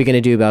 And what are we going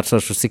to do about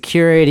Social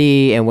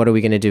Security? And what are we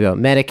going to do about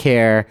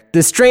Medicare?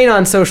 The strain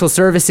on social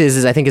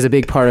services I think is a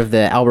big part of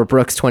the Albert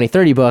Brooks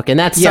 2030 book. And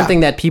that's something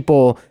that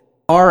people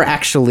are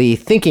actually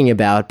thinking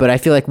about. But I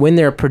feel like when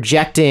they're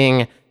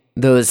projecting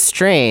those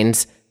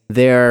strains,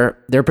 they're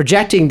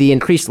projecting the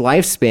increased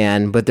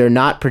lifespan, but they're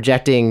not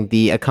projecting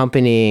the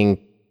accompanying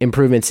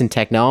improvements in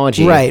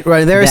technology. Right.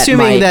 They're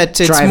assuming that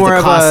it's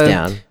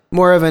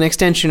more of an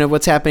extension of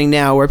what's happening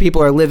now, where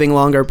people are living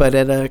longer, but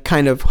at a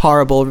kind of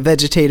horrible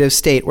vegetative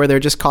state where they're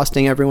just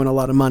costing everyone a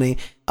lot of money.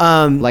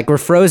 Like we're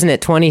frozen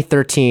at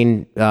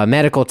 2013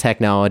 medical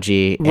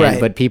technology,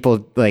 but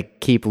people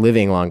keep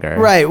living longer.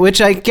 Right,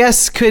 which I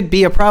guess could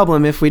be a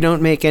problem if we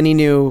don't make any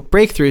new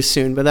breakthroughs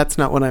soon, but that's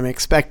not what I'm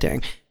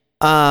expecting.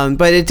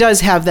 But it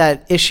does have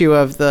that issue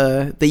of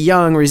the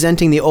young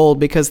resenting the old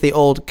because the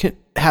old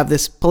have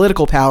this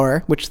political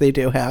power, which they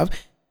do have,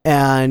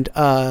 and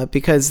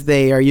because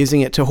they are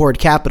using it to hoard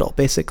capital,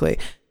 basically.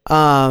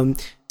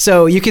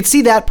 So you could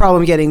see that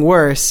problem getting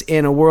worse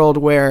in a world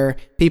where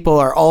people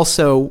are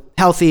also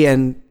healthy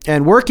and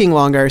working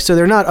longer, so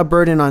they're not a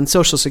burden on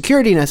Social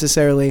Security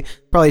necessarily.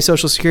 Probably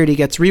Social Security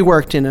gets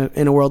reworked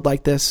in a world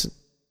like this.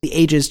 The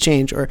ages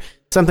change or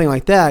something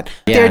like that.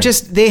 Yeah.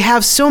 They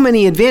have so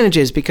many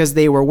advantages because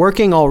they were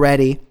working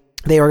already.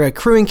 They were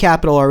accruing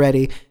capital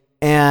already.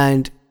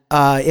 And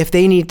if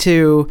they need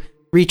to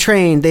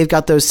retrain, they've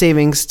got those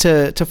savings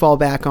to fall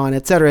back on,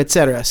 et cetera, et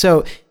cetera.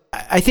 So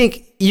I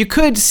think you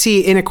could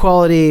see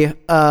inequality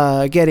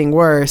getting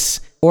worse.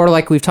 Or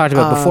like we've talked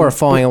about before,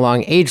 falling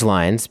along age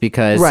lines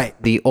because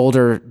the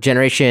older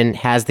generation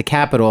has the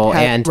capital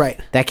and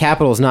that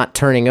capital is not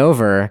turning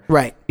over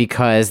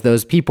because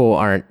those people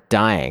aren't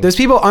dying. Those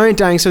people aren't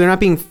dying, so they're not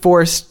being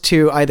forced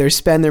to either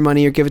spend their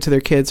money or give it to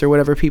their kids or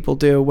whatever people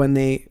do when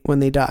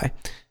they die.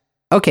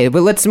 Okay,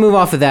 but let's move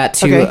off of that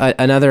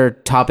to another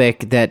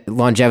topic that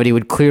longevity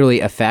would clearly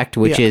affect,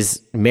 which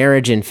is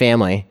marriage and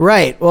family.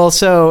 Right. Well,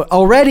 so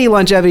already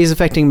longevity is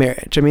affecting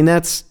marriage. I mean,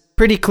 that's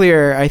pretty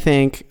clear, I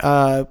think.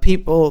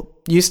 People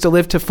used to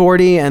live to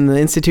 40, and the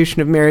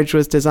institution of marriage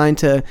was designed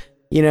to,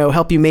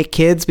 help you make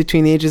kids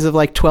between the ages of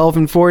like 12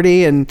 and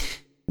 40. And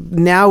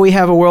now we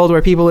have a world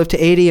where people live to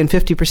 80 and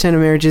 50% of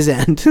marriages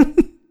end.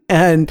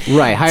 And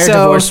right, higher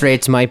divorce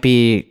rates might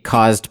be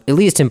caused, at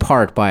least in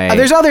part, by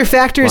there's other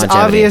factors,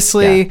 longevity.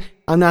 obviously. Yeah.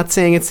 I'm not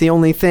saying it's the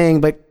only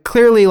thing, but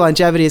clearly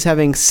longevity is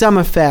having some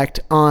effect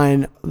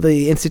on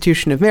the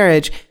institution of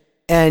marriage.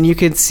 And you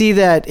can see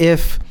that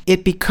if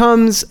it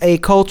becomes a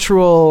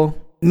cultural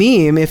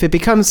meme, if it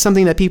becomes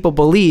something that people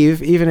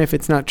believe, even if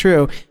it's not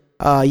true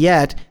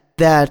yet,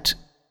 that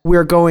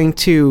we're going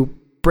to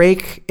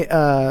break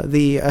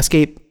the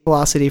escape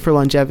velocity for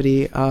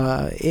longevity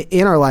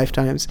in our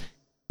lifetimes,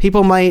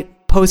 people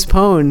might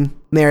postpone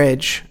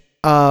marriage,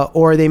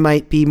 or they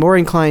might be more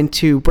inclined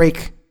to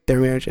break their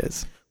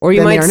marriages. Or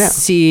you might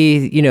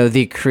see,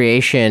 the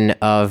creation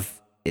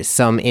of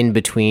some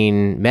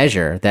in-between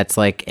measure that's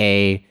like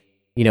a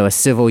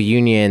civil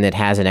union that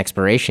has an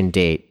expiration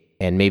date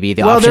and maybe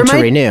the option to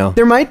renew.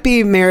 There might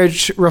be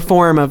marriage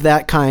reform of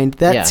that kind.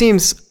 That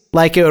seems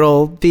like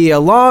it'll be a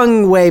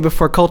long way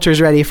before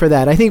culture's ready for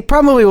that. I think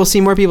probably we'll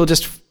see more people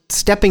just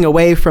stepping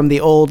away from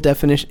the old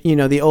definition,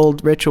 the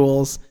old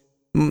rituals.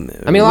 I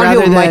mean, a lot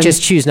of people might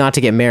just choose not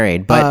to get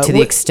married, but to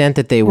the extent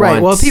that they want.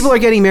 Right. Well, people are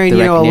getting married,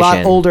 a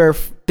lot older.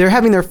 They're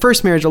having their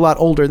first marriage a lot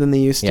older than they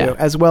used to,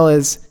 as well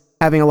as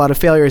having a lot of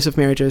failures of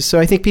marriages. So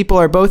I think people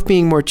are both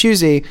being more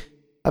choosy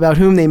about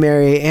whom they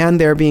marry, and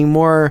they're being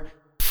more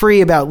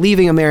free about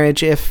leaving a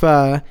marriage if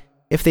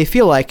they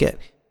feel like it,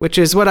 which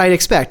is what I'd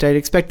expect. I'd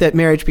expect that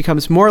marriage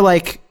becomes more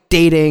like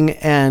dating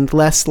and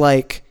less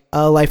like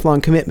a lifelong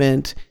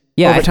commitment.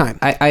 Over time.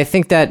 I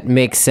think that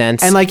makes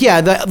sense. And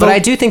but I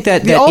do think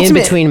that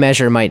in-between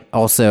measure might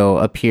also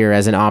appear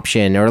as an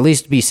option, or at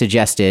least be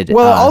suggested.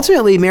 Well,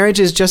 ultimately,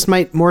 marriages just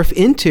might morph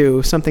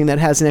into something that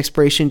has an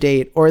expiration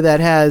date, or that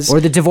has... Or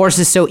the divorce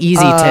is so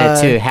easy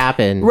to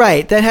happen.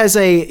 Right. That has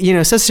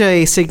such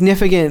a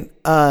significant,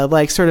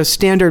 sort of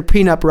standard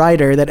prenup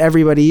rider that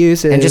everybody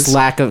uses. And just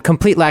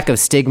complete lack of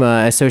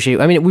stigma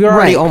associated. I mean, we were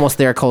already almost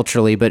there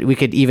culturally, but we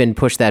could even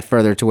push that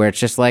further to where it's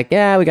just like,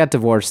 yeah, we got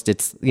divorced.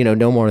 It's,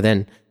 no more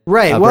than...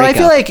 Right. Well, I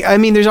feel like,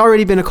 there's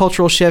already been a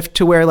cultural shift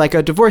to where like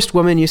a divorced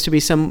woman used to be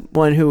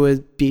someone who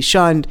would be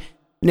shunned.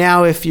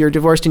 Now, if you're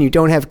divorced and you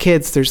don't have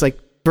kids, there's like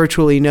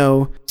virtually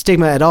no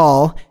stigma at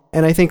all.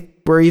 And I think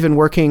we're even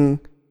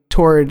working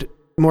toward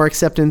more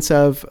acceptance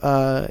of,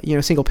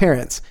 single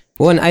parents.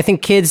 Well, and I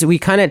think kids, we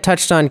kind of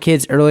touched on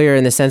kids earlier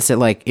in the sense that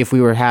like if we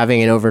were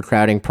having an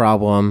overcrowding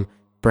problem,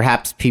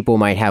 perhaps people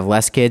might have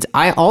less kids.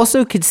 I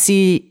also could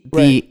see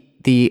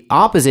the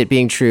opposite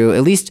being true,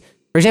 at least,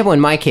 for example,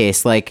 in my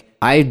case, like,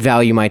 I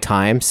value my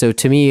time. So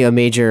to me, a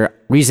major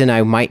reason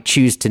I might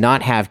choose to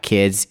not have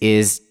kids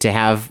is to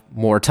have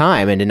more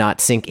time and to not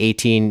sink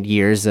 18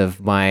 years of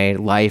my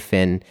life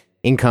and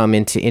income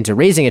into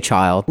raising a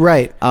child.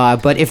 Right.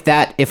 But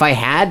if I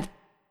had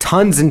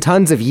tons and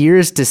tons of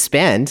years to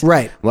spend,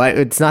 well,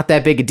 it's not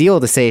that big a deal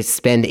to say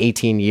spend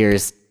 18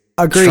 years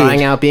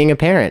trying out being a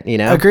parent,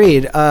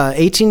 Agreed.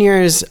 18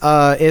 years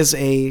is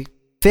a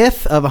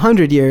fifth of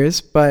 100 years,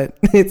 but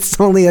it's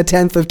only a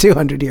tenth of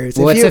 200 years.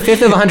 Well, it's a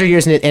fifth of 100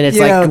 years, and it's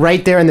like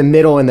right there in the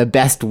middle in the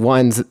best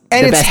ones.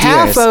 And it's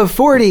half of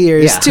 40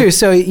 years too.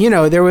 So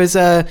there was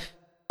a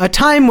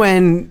time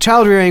when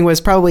child rearing was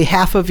probably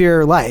half of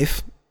your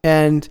life,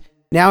 and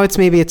now it's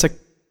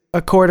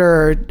a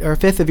quarter or a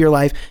fifth of your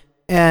life.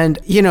 And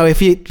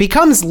if it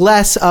becomes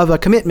less of a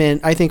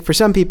commitment, I think for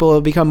some people it'll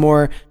become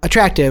more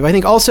attractive. I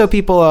think also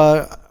people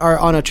are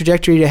on a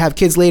trajectory to have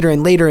kids later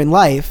and later in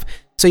life.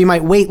 So you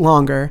might wait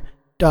longer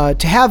to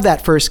have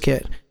that first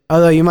kid,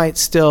 although you might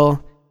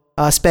still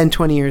spend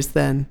 20 years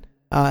then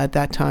at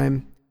that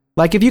time.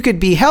 Like if you could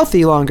be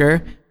healthy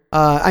longer,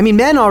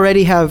 men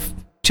already have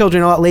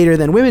children a lot later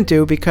than women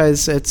do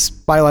because it's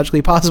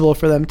biologically possible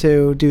for them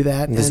to do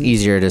that. It's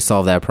easier to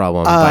solve that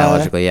problem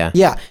biologically,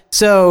 Yeah.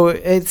 So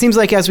it seems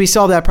like as we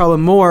solve that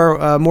problem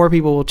more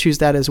people will choose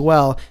that as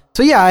well.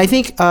 So yeah, I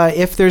think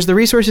if there's the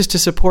resources to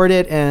support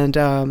it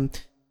and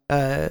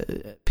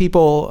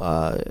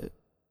people...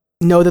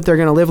 know that they're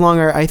going to live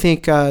longer. I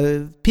think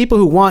people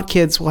who want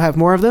kids will have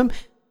more of them,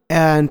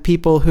 and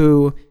people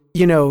who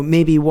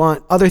maybe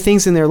want other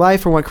things in their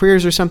life or want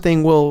careers or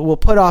something will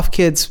put off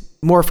kids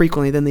more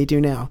frequently than they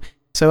do now.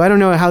 So I don't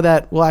know how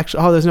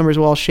how those numbers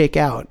will all shake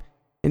out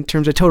in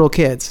terms of total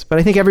kids, but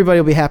I think everybody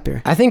will be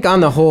happier. I think on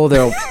the whole,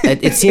 though,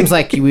 it seems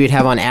like we would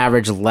have on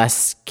average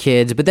less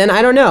kids, but then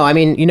I don't know. I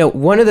mean,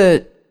 one of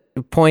the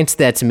points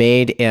that's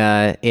made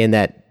in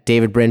that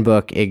David Brin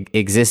book,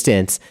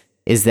 Existence,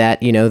 is that,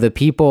 the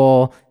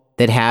people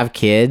that have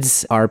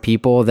kids are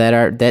people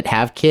that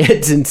have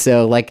kids. And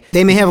so like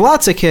they may have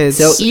lots of kids.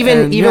 So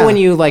even when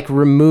you like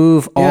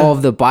remove all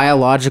of the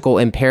biological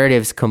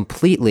imperatives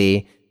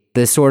completely,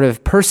 the sort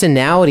of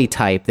personality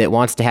type that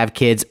wants to have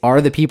kids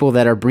are the people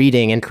that are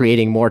breeding and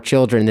creating more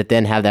children that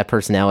then have that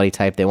personality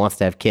type that wants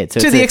to have kids. So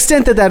to the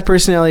extent that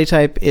personality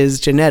type is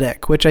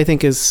genetic, which I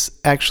think is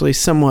actually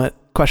somewhat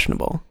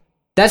questionable.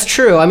 That's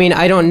true. I mean,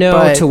 I don't know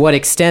But- to what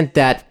extent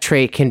that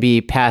trait can be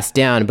passed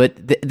down, but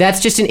that's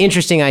just an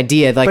interesting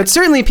idea. Like But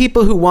certainly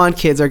people who want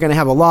kids are going to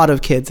have a lot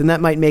of kids, and that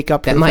might make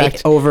up for that the might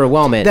fact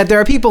overwhelm it. that there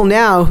are people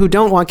now who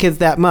don't want kids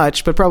that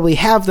much, but probably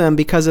have them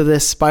because of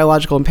this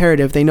biological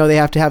imperative. They know they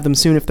have to have them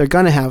soon if they're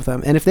going to have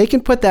them. And if they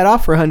can put that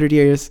off for 100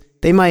 years,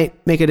 they might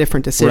make a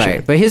different decision.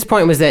 Right. But his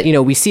point was that,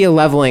 we see a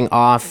leveling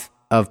off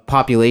of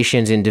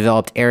populations in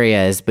developed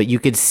areas, but you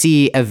could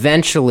see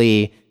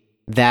eventually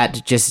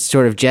that just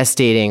sort of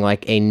gestating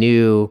like a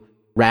new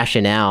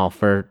rationale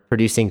for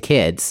producing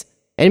kids.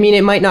 And I mean,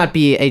 it might not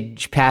be a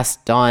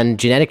passed on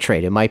genetic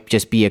trait. It might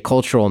just be a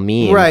cultural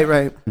meme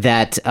Right.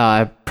 that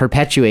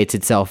perpetuates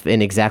itself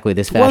in exactly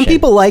this fashion. Well, and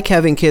people like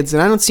having kids,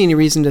 and I don't see any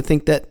reason to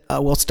think that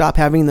we'll stop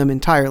having them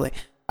entirely.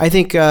 I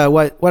think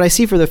what I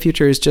see for the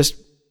future is just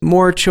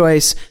more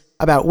choice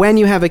about when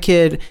you have a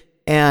kid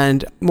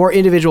and more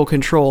individual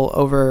control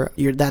over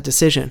that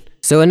decision.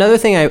 So another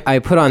thing I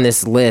put on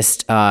this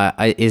list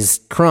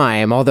is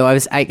crime, although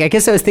I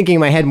guess I was thinking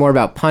in my head more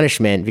about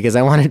punishment because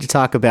I wanted to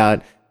talk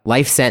about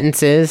life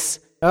sentences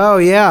Oh,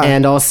 yeah.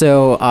 and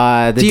also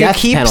the Do you death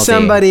keep penalty.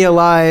 somebody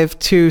alive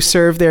to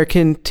serve their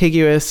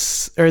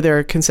contiguous or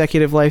their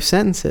consecutive life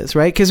sentences,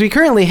 right? Because we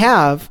currently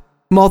have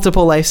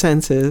multiple life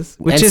sentences,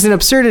 which And is an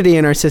absurdity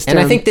in our system. And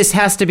I think this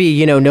has to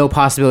be, no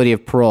possibility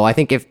of parole. I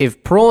think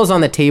if parole is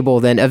on the table,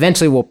 then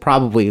eventually we'll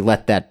probably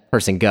let that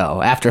person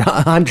go after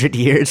 100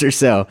 years or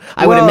so,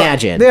 I would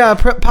imagine.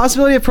 The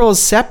possibility of parole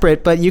is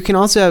separate, but you can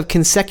also have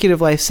consecutive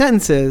life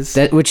sentences.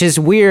 Which is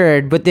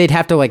weird, but they'd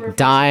have to like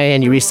die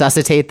and you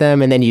resuscitate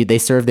them and then they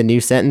serve the new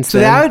sentence. So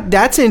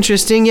that's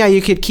interesting. Yeah,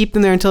 you could keep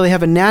them there until they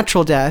have a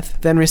natural death,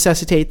 then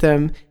resuscitate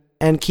them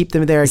and keep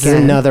them there This again.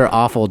 is another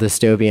awful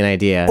dystopian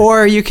idea.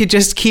 Or you could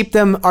just keep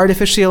them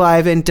artificially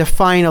alive and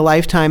define a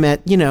lifetime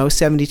at,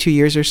 72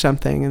 years or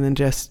something, and then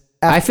just...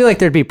 I feel like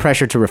there'd be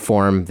pressure to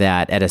reform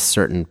that at a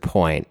certain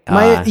point.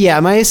 My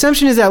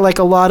assumption is that, like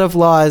a lot of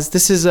laws,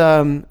 this is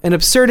an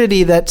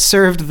absurdity that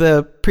served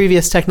the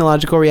previous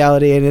technological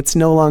reality, and it's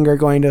no longer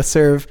going to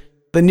serve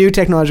the new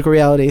technological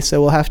reality, so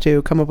we'll have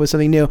to come up with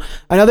something new.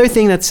 Another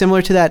thing that's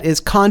similar to that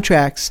is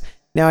contracts.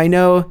 Now, I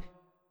know...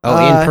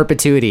 in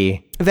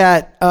perpetuity.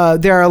 That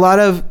there are a lot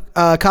of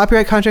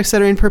copyright contracts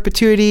that are in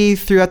perpetuity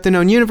throughout the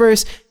known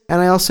universe,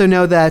 and I also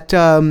know that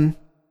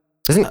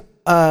Doesn't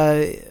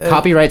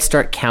copyright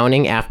start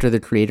counting after the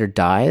creator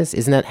dies?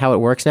 Isn't that how it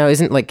works now?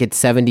 Isn't like it's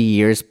 70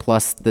 years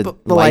plus the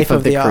life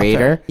of the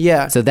creator? Author.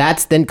 Yeah. So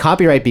then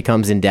copyright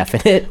becomes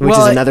indefinite, which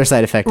is another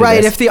side effect of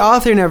right, this. if the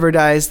author never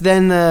dies,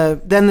 then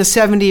the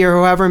 70 or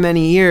however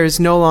many years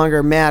no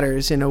longer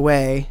matters in a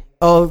way.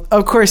 Oh,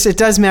 of course, it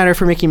does matter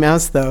for Mickey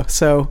Mouse, though,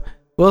 so...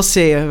 We'll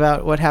see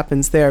about what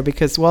happens there,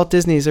 because Walt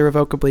Disney's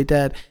irrevocably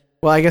dead.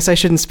 Well, I guess I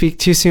shouldn't speak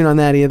too soon on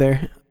that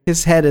either.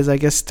 His head is, I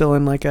guess, still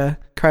in like a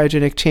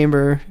cryogenic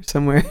chamber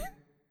somewhere.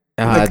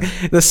 Like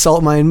the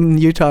salt mine in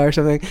Utah or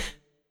something.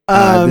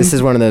 This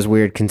is one of those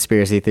weird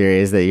conspiracy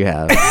theories that you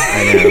have.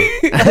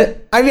 I know.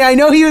 I mean, I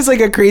know he was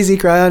like a crazy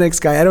cryonics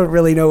guy. I don't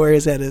really know where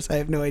his head is. I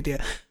have no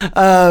idea.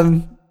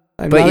 I'm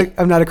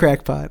not a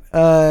crackpot.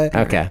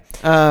 Okay.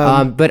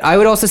 But I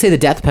would also say the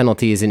death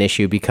penalty is an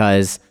issue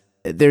because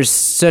there's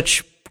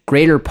such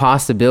greater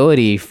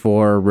possibility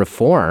for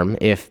reform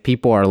if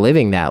people are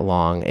living that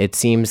long. It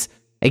seems,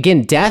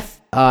 again,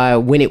 death,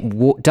 when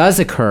it does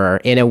occur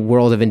in a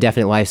world of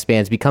indefinite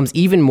lifespans, becomes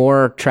even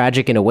more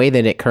tragic in a way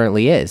than it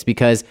currently is.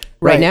 Because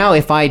right now,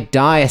 if I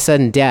die a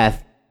sudden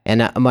death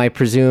and my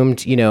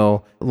presumed,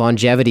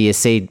 longevity is,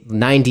 say,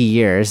 90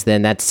 years,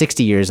 then that's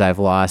 60 years I've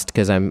lost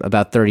because I'm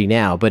about 30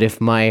 now. But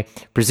if my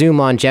presumed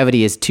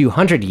longevity is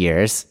 200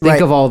 years,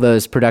 think of all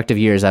those productive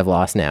years I've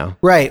lost now.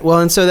 Right. Well,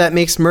 and so that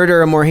makes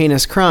murder a more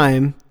heinous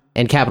crime.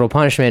 And capital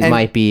punishment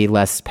might be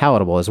less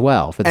palatable as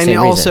well for the same reason.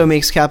 And it also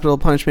makes capital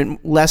punishment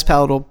less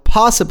palatable,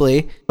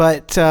 possibly.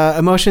 But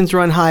emotions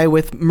run high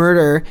with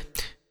murder.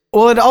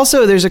 Well,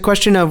 there's a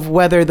question of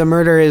whether the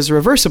murder is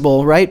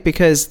reversible, right?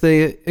 Because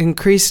the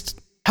increased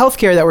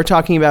healthcare that we're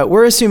talking about,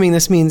 we're assuming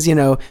this means,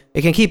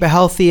 it can keep a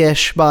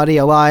healthy-ish body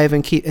alive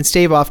and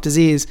stave off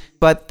disease.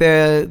 But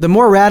the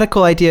more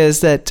radical idea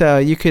is that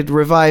you could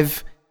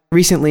revive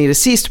recently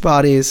deceased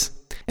bodies.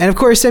 And of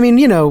course, I mean,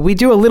 we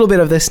do a little bit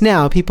of this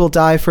now. People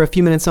die for a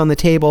few minutes on the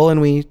table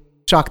and we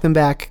shock them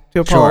back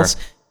to a pulse.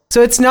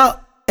 So it's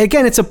not,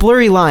 again, it's a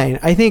blurry line.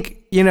 I think,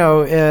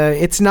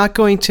 it's not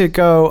going to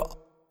go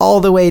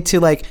all the way to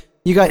like,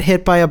 you got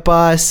hit by a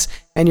bus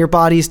and your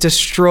body's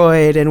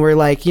destroyed and we're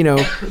like,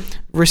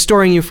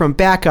 restoring you from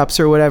backups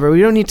or whatever.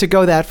 We don't need to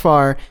go that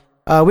far.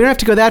 We don't have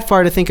to go that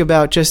far to think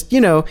about just,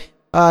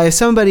 if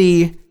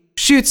somebody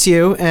shoots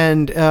you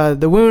and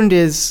the wound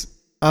is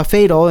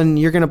fatal and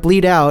you're going to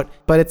bleed out,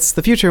 but it's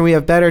the future and we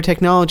have better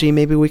technology,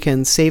 maybe we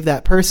can save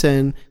that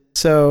person.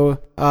 So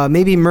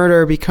maybe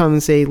murder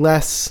becomes a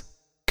less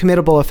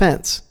committable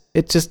offense.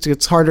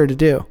 It's harder to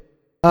do.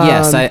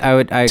 Yes, I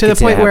would. To the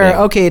point where,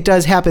 okay, it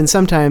does happen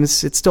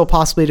sometimes. It's still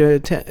possible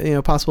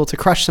to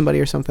crush somebody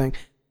or something,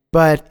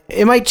 but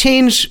it might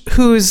change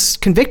who's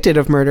convicted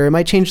of murder. It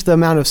might change the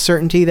amount of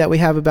certainty that we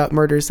have about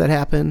murders that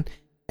happen,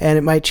 and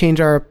it might change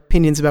our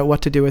opinions about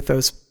what to do with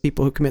those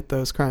people who commit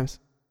those crimes.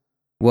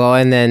 Well,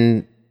 and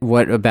then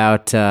what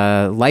about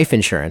life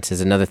insurance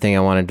is another thing I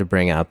wanted to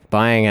bring up.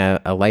 Buying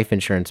a life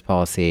insurance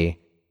policy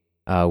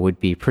would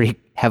be pretty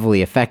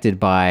heavily affected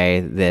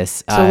by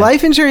this. So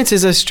life insurance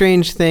is a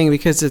strange thing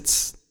because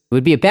it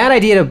would be a bad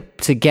idea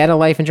to get a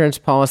life insurance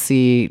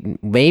policy,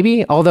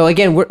 maybe. Although,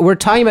 again, we're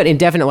talking about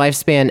indefinite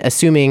lifespan,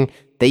 assuming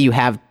that you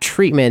have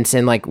treatments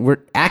and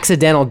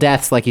accidental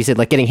deaths, like you said,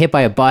 like getting hit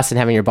by a bus and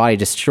having your body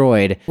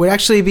destroyed. Would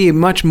actually be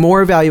much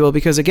more valuable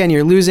because, again,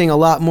 you're losing a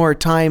lot more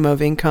time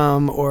of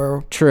income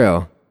or...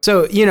 True.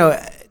 So,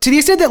 to the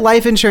extent that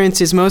life insurance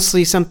is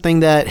mostly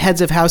something that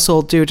heads of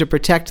household do to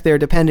protect their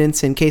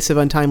dependents in case of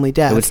untimely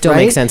death, it would still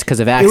make sense because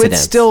of accidents. It would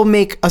still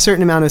make a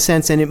certain amount of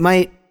sense, and it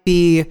might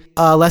be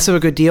less of a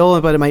good deal,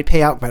 but it might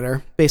pay out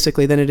better,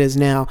 basically, than it is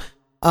now.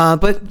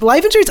 But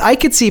life insurance, I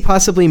could see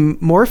possibly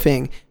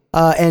morphing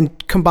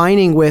and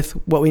combining with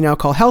what we now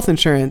call health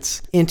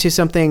insurance into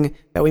something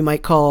that we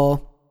might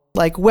call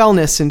like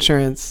wellness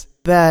insurance.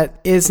 That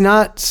is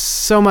not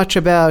so much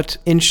about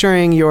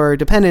insuring your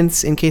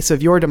dependents in case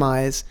of your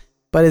demise,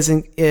 but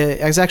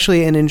is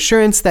actually an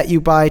insurance that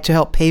you buy to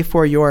help pay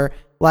for your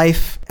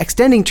life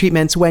extending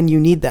treatments when you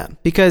need them,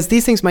 because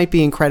these things might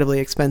be incredibly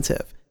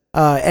expensive.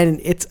 And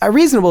it's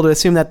reasonable to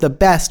assume that the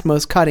best,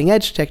 most cutting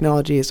edge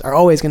technologies are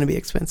always going to be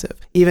expensive,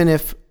 even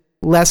if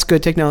less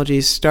good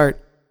technologies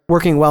start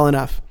working well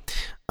enough.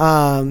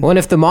 Well, and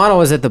if the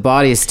model is that the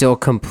body is still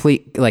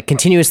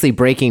continuously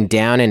breaking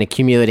down and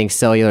accumulating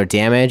cellular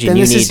damage, and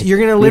you're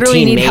going to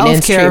literally need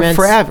healthcare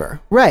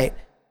forever, right?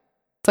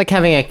 It's like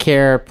having a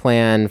care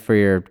plan for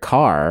your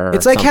car.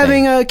 It's like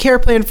having a care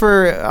plan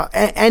for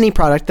any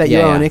product that you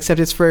own, except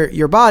it's for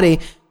your body.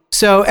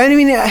 So, and I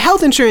mean,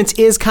 health insurance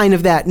is kind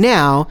of that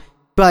now,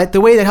 but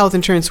the way that health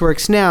insurance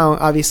works now,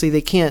 obviously,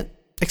 they can't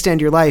extend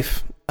your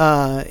life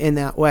in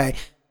that way.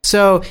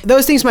 So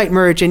those things might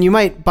merge, and you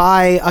might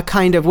buy a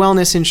kind of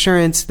wellness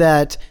insurance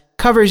that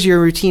covers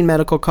your routine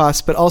medical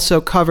costs, but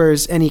also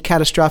covers any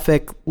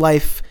catastrophic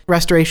life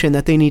restoration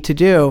that they need to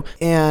do,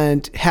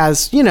 and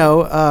has,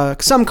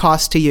 some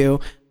cost to you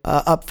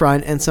up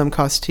front and some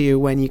cost to you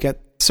when you get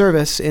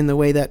service in the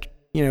way that,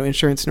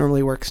 insurance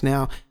normally works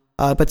now,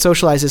 but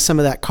socializes some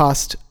of that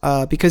cost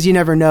because you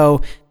never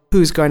know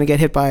who's going to get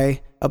hit by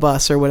a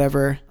bus or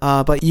whatever.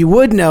 But you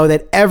would know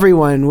that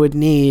everyone would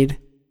need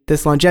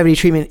this longevity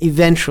treatment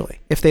eventually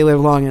if they live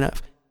long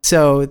enough.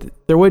 So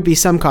there would be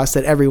some cost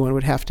that everyone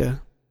would have to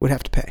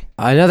pay.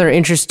 Another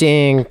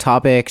interesting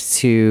topic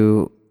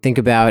to think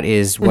about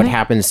is what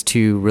happens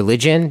to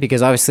religion,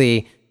 because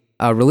obviously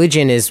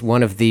religion is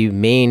one of the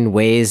main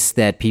ways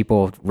that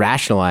people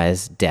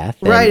rationalize death.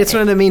 Right, it's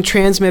one of the main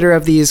transmitter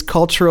of these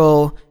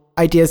cultural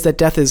ideas that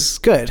death is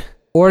good.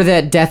 Or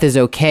that death is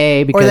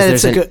okay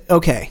because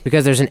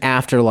because there's an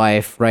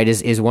afterlife, right,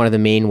 is one of the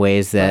main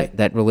ways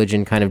that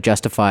religion kind of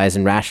justifies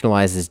and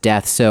rationalizes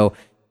death. So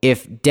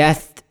if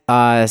death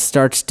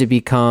starts to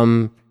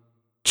become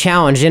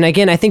challenged, and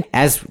again, I think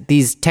as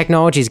these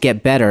technologies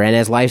get better and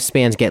as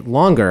lifespans get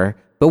longer,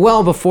 but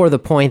well before the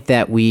point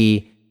that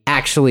we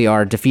actually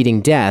are defeating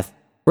death,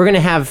 we're going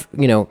to have,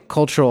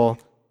 cultural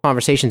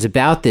conversations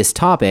about this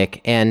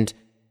topic, and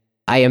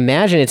I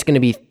imagine it's going to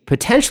be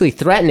potentially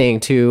threatening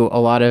to a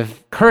lot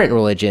of current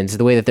religions,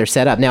 the way that they're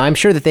set up. Now, I'm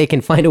sure that they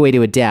can find a way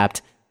to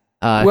adapt.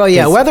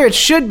 Whether it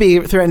should be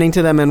threatening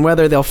to them and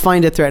whether they'll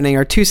find it threatening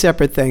are two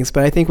separate things.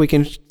 But I think we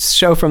can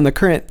show from the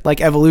current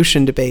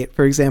evolution debate,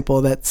 for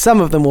example, that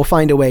some of them will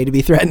find a way to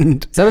be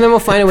threatened. Some of them will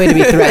find a way to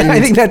be threatened. I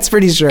think that's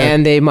pretty sure.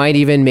 And they might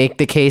even make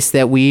the case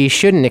that we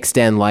shouldn't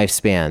extend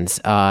lifespans.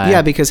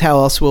 Because how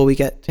else will we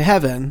get to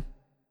heaven?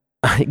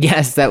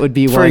 Yes, that would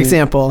be one. For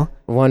example.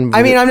 I'm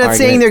not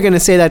saying they're going to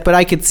say that, but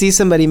I could see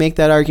somebody make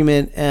that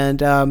argument, and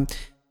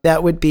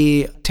that would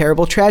be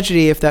terrible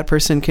tragedy if that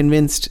person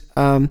convinced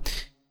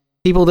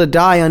people to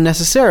die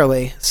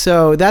unnecessarily.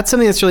 So that's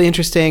something that's really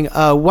interesting.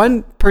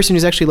 One person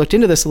who's actually looked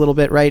into this a little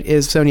bit, right,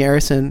 is Sonia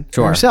Arison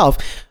herself.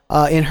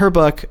 In her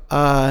book,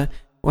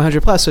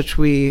 100 Plus, which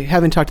we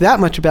haven't talked that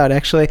much about,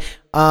 actually,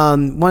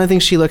 one of the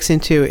things she looks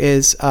into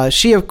is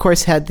she, of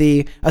course, had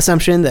the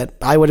assumption that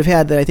I would have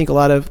had, that I think a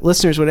lot of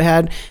listeners would have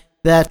had,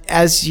 that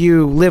as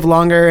you live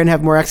longer and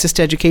have more access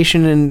to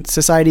education and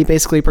society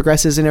basically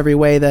progresses in every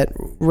way, that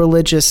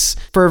religious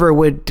fervor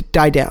would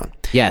die down.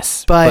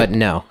 Yes, but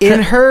no.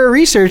 In her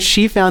research,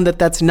 she found that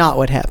that's not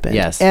what happened.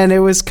 Yes. And it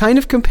was kind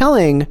of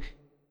compelling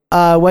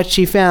what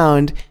she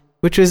found,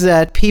 which was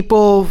that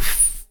people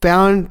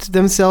found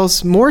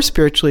themselves more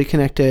spiritually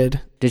connected.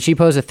 Did she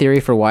pose a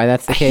theory for why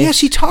that's the case? Yeah,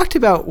 she talked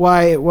about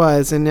why it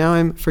was, and now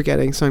I'm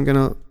forgetting, so I'm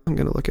gonna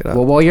look it up.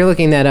 Well, while you're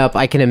looking that up,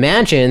 I can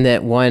imagine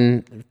that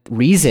one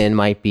reason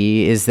might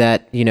be is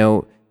that,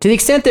 to the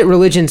extent that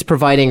religion's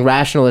providing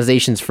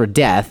rationalizations for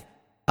death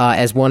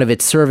as one of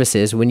its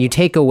services, when you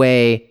take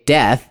away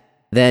death,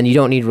 then you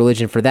don't need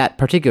religion for that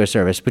particular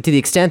service. But to the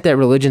extent that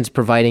religion's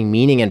providing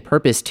meaning and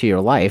purpose to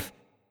your life,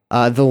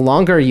 the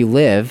longer you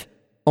live,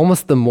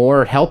 almost the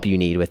more help you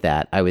need with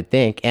that, I would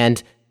think.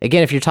 And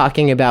again, if you're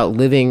talking about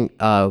living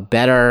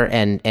better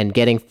and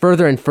getting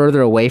further and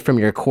further away from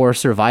your core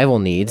survival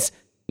needs,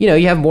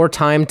 you have more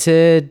time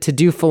to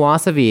do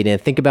philosophy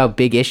and think about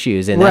big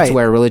issues, and that's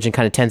where religion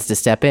kind of tends to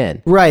step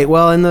in. Right.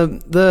 Well, and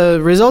the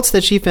results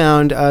that she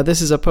found,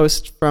 this is a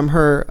post from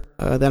her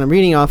that I'm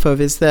reading off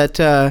of, is that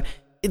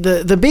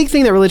the big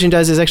thing that religion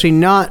does is actually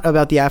not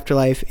about the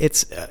afterlife.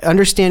 It's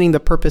understanding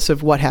the purpose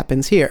of what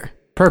happens here.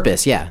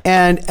 Purpose, yeah.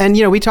 And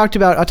we talked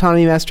about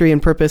autonomy, mastery,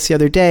 and purpose the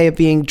other day,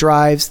 being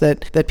drives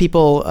that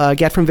people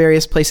get from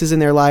various places in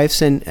their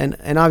lives,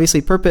 and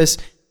obviously purpose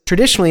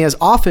traditionally has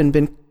often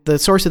been, the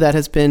source of that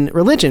has been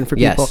religion for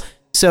people. Yes.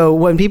 So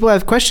when people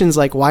have questions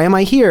like, why am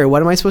I here?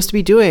 What am I supposed to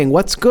be doing?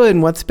 What's good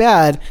and what's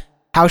bad?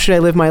 How should I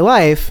live my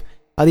life?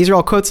 These are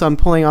all quotes I'm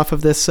pulling off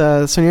of this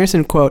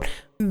Sorensen quote.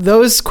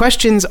 Those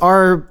questions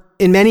are,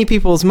 in many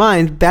people's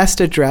mind,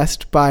 best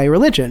addressed by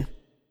religion.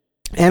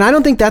 And I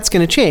don't think that's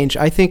going to change.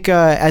 I think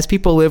as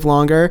people live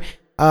longer,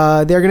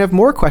 they're going to have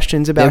more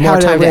questions about how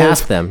to live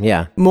ask them,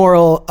 a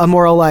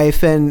moral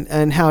life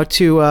and how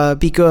to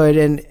be good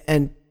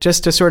and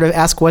just to sort of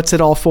ask what's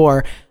it all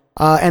for.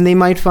 And they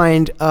might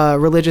find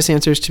religious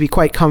answers to be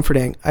quite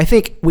comforting. I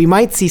think we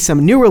might see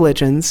some new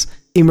religions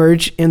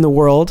emerge in the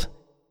world.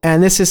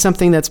 And this is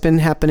something that's been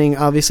happening,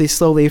 obviously,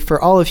 slowly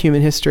for all of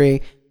human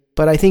history.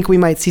 But I think we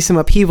might see some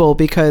upheaval,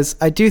 because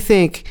I do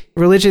think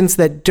religions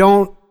that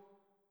don't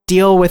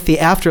deal with the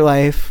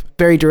afterlife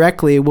very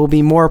directly will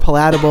be more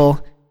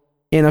palatable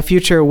in a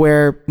future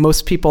where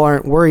most people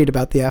aren't worried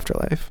about the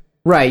afterlife.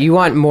 Right. You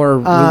want more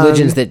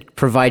religions that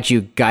provide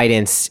you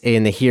guidance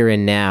in the here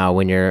and now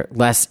when you're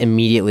less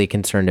immediately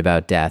concerned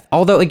about death.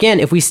 Although,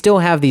 again, if we still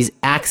have these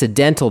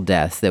accidental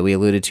deaths that we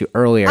alluded to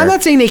earlier, I'm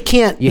not saying they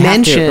can't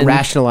mention. You have to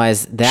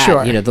rationalize that.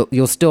 Sure.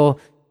 You'll still.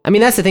 I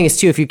mean, that's the thing is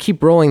too. If you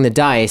keep rolling the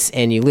dice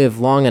and you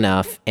live long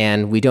enough,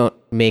 and we don't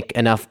make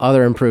enough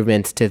other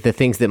improvements to the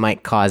things that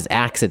might cause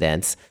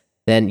accidents,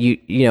 then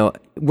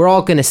we're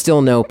all going to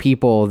still know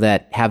people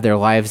that have their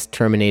lives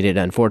terminated,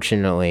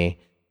 unfortunately.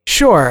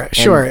 Sure.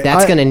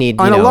 That's going to need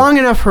on a long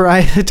enough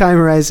time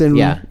horizon.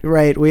 Yeah.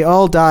 Right. We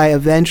all die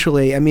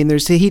eventually. I mean,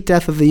 there's the heat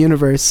death of the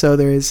universe, so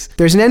there's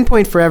an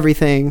endpoint for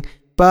everything.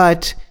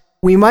 But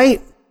we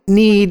might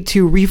need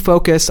to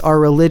refocus our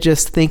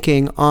religious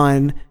thinking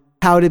on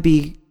how to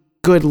be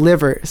good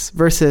livers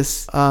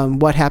versus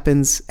what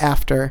happens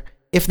after.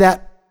 If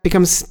that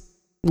becomes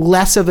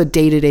less of a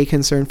day-to-day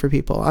concern for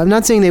people, I'm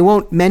not saying they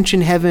won't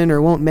mention heaven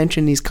or won't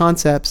mention these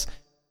concepts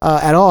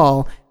at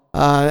all.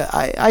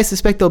 I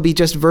suspect there'll be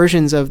just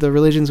versions of the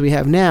religions we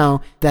have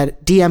now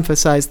that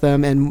de-emphasize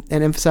them and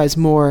emphasize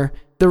more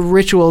the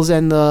rituals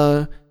and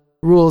the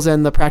rules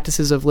and the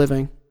practices of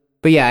living.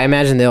 But yeah, I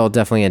imagine they'll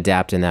definitely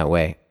adapt in that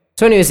way.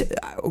 So anyways,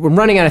 we're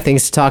running out of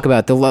things to talk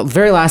about. The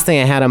very last thing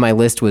I had on my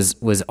list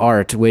was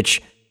art,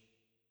 which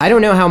I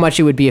don't know how much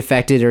it would be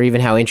affected or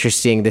even how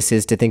interesting this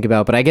is to think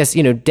about. But I guess,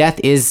 death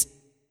is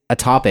a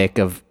topic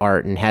of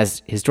art and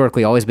has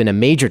historically always been a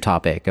major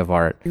topic of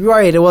art.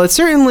 Right. Well, it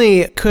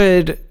certainly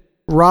could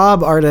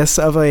rob artists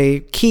of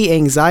a key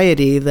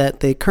anxiety that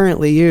they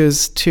currently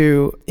use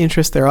to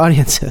interest their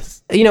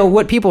audiences.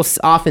 What people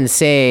often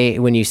say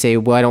when you say,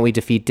 why don't we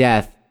defeat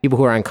death? People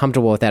who are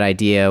uncomfortable with that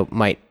idea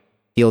might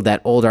feel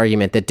that old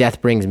argument that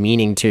death brings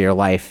meaning to your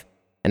life.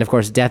 And of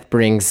course, death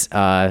brings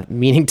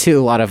meaning to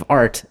a lot of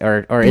art or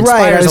inspires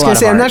right, I was a lot gonna of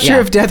say, art. I'm not sure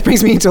if death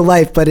brings meaning to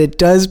life, but it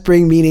does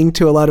bring meaning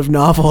to a lot of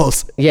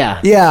novels.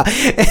 Yeah. Yeah.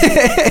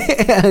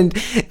 And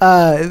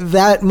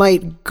that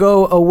might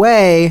go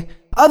away.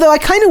 Although I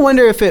kind of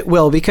wonder if it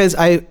will, because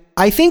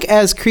I think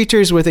as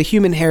creatures with a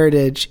human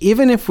heritage,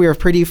 even if we're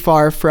pretty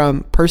far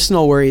from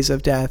personal worries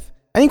of death,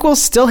 I think we'll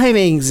still have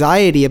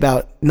anxiety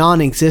about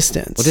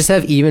non-existence. We'll just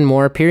have even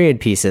more period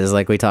pieces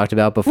like we talked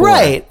about before.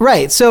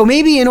 Right. So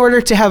maybe in order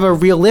to have a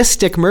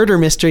realistic murder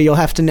mystery, you'll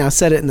have to now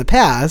set it in the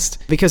past,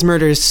 because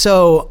murder is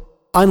so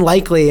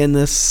unlikely in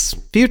this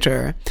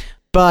future.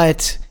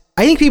 But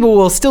I think people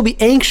will still be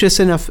anxious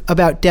enough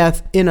about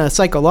death in a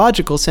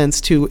psychological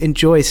sense to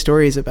enjoy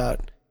stories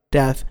about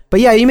death.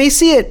 But yeah, you may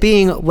see it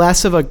being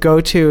less of a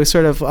go-to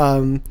sort of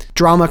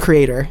drama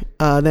creator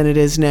than it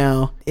is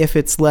now, if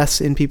it's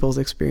less in people's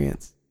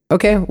experience.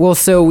 Okay, well,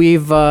 so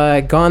we've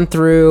gone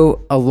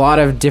through a lot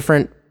of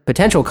different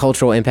potential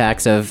cultural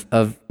impacts of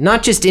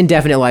not just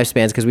indefinite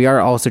lifespans, because we are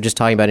also just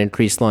talking about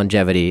increased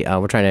longevity.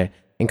 We're trying to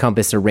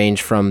encompass a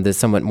range from the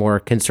somewhat more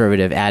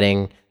conservative,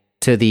 adding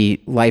to the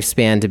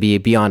lifespan to be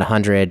beyond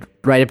 100,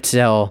 right up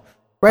to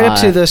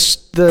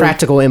the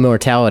practical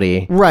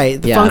immortality.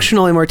 Right. The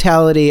functional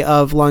immortality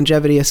of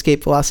longevity,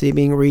 escape velocity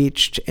being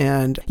reached,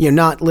 and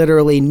not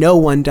literally no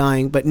one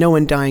dying, but no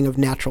one dying of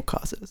natural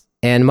causes.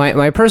 And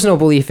my personal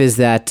belief is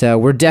that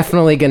we're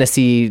definitely going to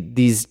see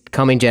these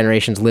coming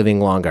generations living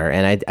longer.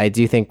 And I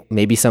do think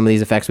maybe some of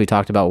these effects we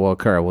talked about will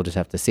occur. We'll just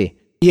have to see.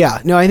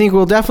 Yeah. No, I think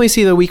we'll definitely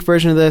see the weak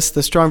version of this.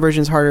 The strong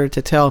version is harder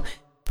to tell.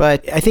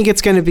 But I think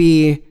it's going to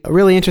be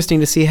really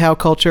interesting to see how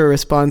culture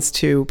responds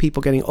to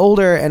people getting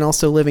older and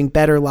also living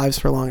better lives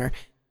for longer.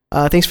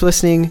 Thanks for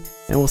listening,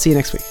 and we'll see you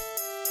next week.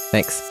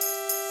 Thanks.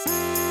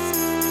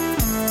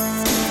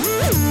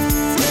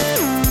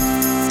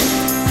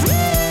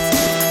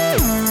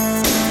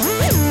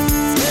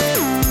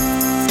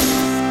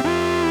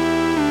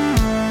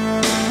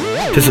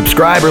 To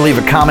subscribe or leave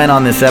a comment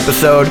on this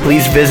episode,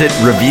 please visit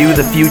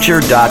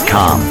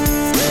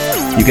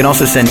reviewthefuture.com. You can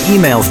also send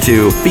emails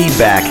to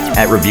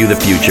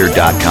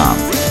feedback@reviewthefuture.com.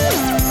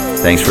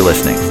 Thanks for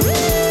listening.